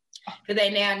 Cause they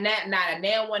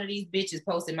now one of these bitches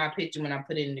posted my picture when I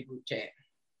put it in the group chat.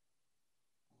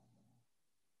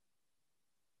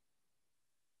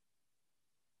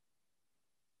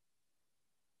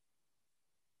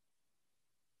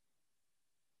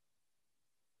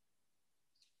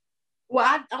 Well,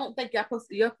 I don't think I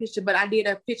posted your picture, but I did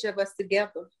a picture of us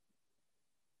together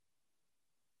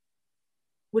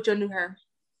with your new hair.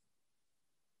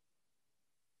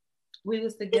 We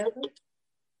was together?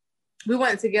 We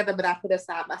weren't together, but I put us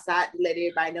side by side to let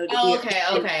everybody know.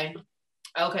 Okay.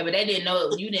 But they didn't know.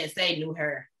 You didn't say new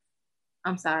hair.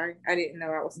 I'm sorry. I didn't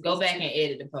know I was. Go back and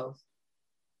edit the post.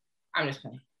 I'm just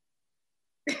playing.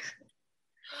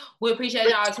 We appreciate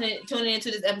y'all tuning into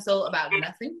this episode about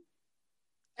nothing.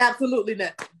 Absolutely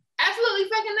nothing. Absolutely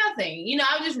fucking nothing. You know,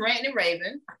 I was just ranting and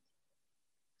raving.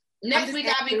 Next week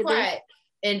I'll be quiet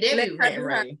and Debbie ranting and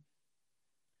raving.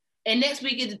 And next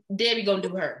week is Debbie gonna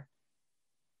do her.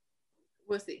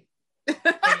 We'll see.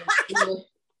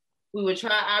 we will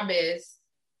try our best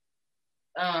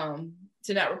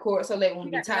to not record so late when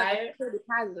we be tired.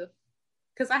 Positive.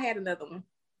 Because I had another one.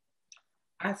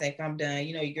 I think I'm done.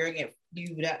 You know, your girl get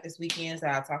viewed out this weekend, so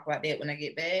I'll talk about that when I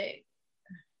get back.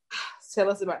 Tell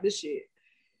us about this shit.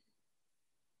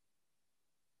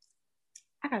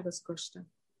 I got this question.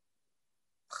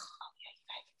 Oh yeah, you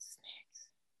gotta get snacks.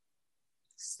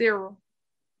 Cereal.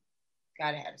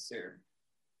 Gotta have a cereal.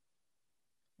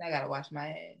 I gotta wash my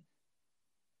head.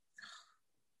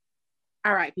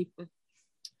 All right, people.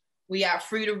 We are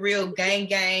free to real gang.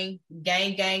 Look.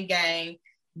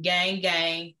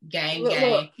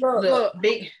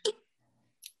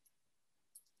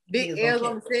 Big L's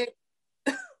on the set.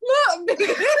 Look,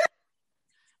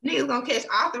 niggas gonna catch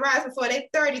authorized before they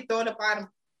 30 throwing up on them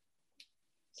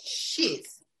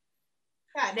shits.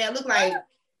 Goddamn,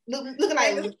 looking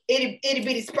like itty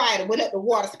bitty spider went up the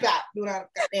water spout doing all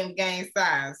the goddamn gang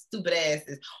signs. Stupid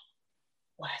asses.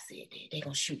 What I said, they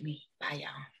gonna shoot me. Bye, y'all.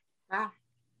 Bye.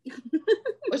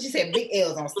 What you said? Big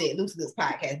L's on set. Loose Lips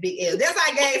Podcast. Big L's. That's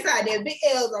our gang side there. Big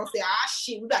L's on set. Ah,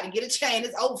 shit. We got to get a chain.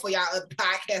 It's over for y'all other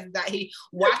podcasts out here.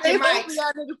 Watch your mics.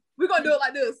 We're gonna do it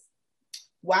like this.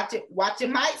 Watch your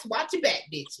mics, watch your back,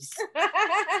 bitches.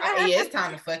 Yeah, it's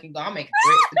time to fucking go. I'm making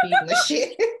threats to people and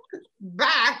shit.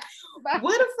 Bye.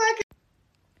 What the fuck?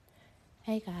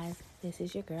 Hey guys, this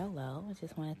is your girl Lo. I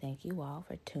just want to thank you all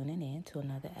for tuning in to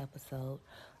another episode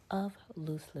of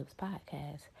Loose Lips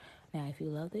Podcast. Now, if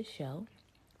you love this show,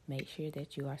 make sure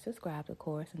that you are subscribed, of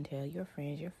course, and tell your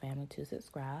friends, your family to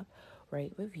subscribe,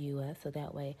 rate, review us, so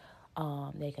that way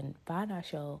they can find our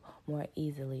show more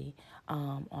easily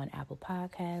on Apple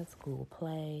Podcasts, Google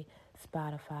Play,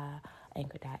 Spotify,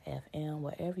 Anchor.fm,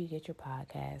 wherever you get your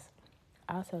podcasts.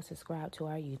 Also, subscribe to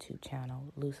our YouTube channel,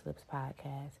 Loose Lips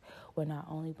Podcast. We're not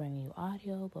only bringing you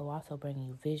audio, but we're also bringing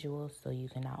you visuals so you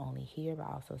can not only hear, but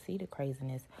also see the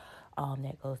craziness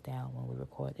that goes down when we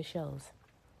record the shows.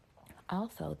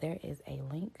 Also, there is a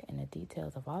link in the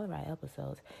details of all of our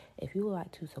episodes. If you would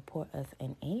like to support us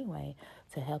in any way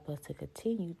to help us to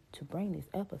continue to bring these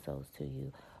episodes to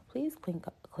you, please click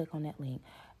on that link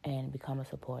and become a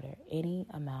supporter. Any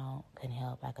amount can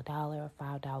help, like $1,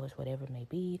 $5, whatever it may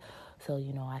be. So,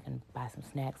 I can buy some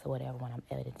snacks or whatever when I'm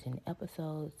editing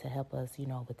episodes to help us,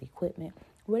 with the equipment,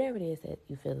 whatever it is that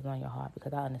you feel is on your heart,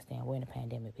 because I understand we're in a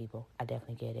pandemic, people. I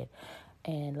definitely get it.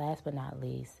 And last but not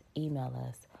least, email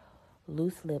us,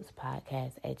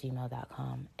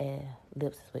 looselipspodcast@gmail.com.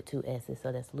 Lips is with 2 S's,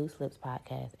 so that's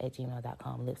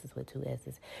looselipspodcast@gmail.com. Lips is with 2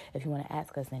 S's. If you want to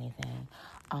ask us anything,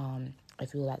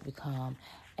 if you would like to become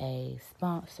a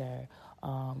sponsor,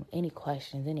 any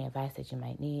questions, any advice that you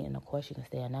might need, and of course you can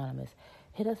stay anonymous,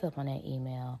 hit us up on that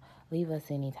email. Leave us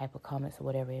any type of comments or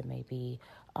whatever it may be.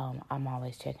 I'm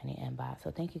always checking the inbox.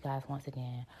 So thank you guys once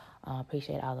again.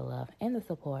 Appreciate all the love and the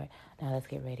support. Now let's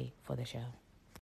get ready for the show.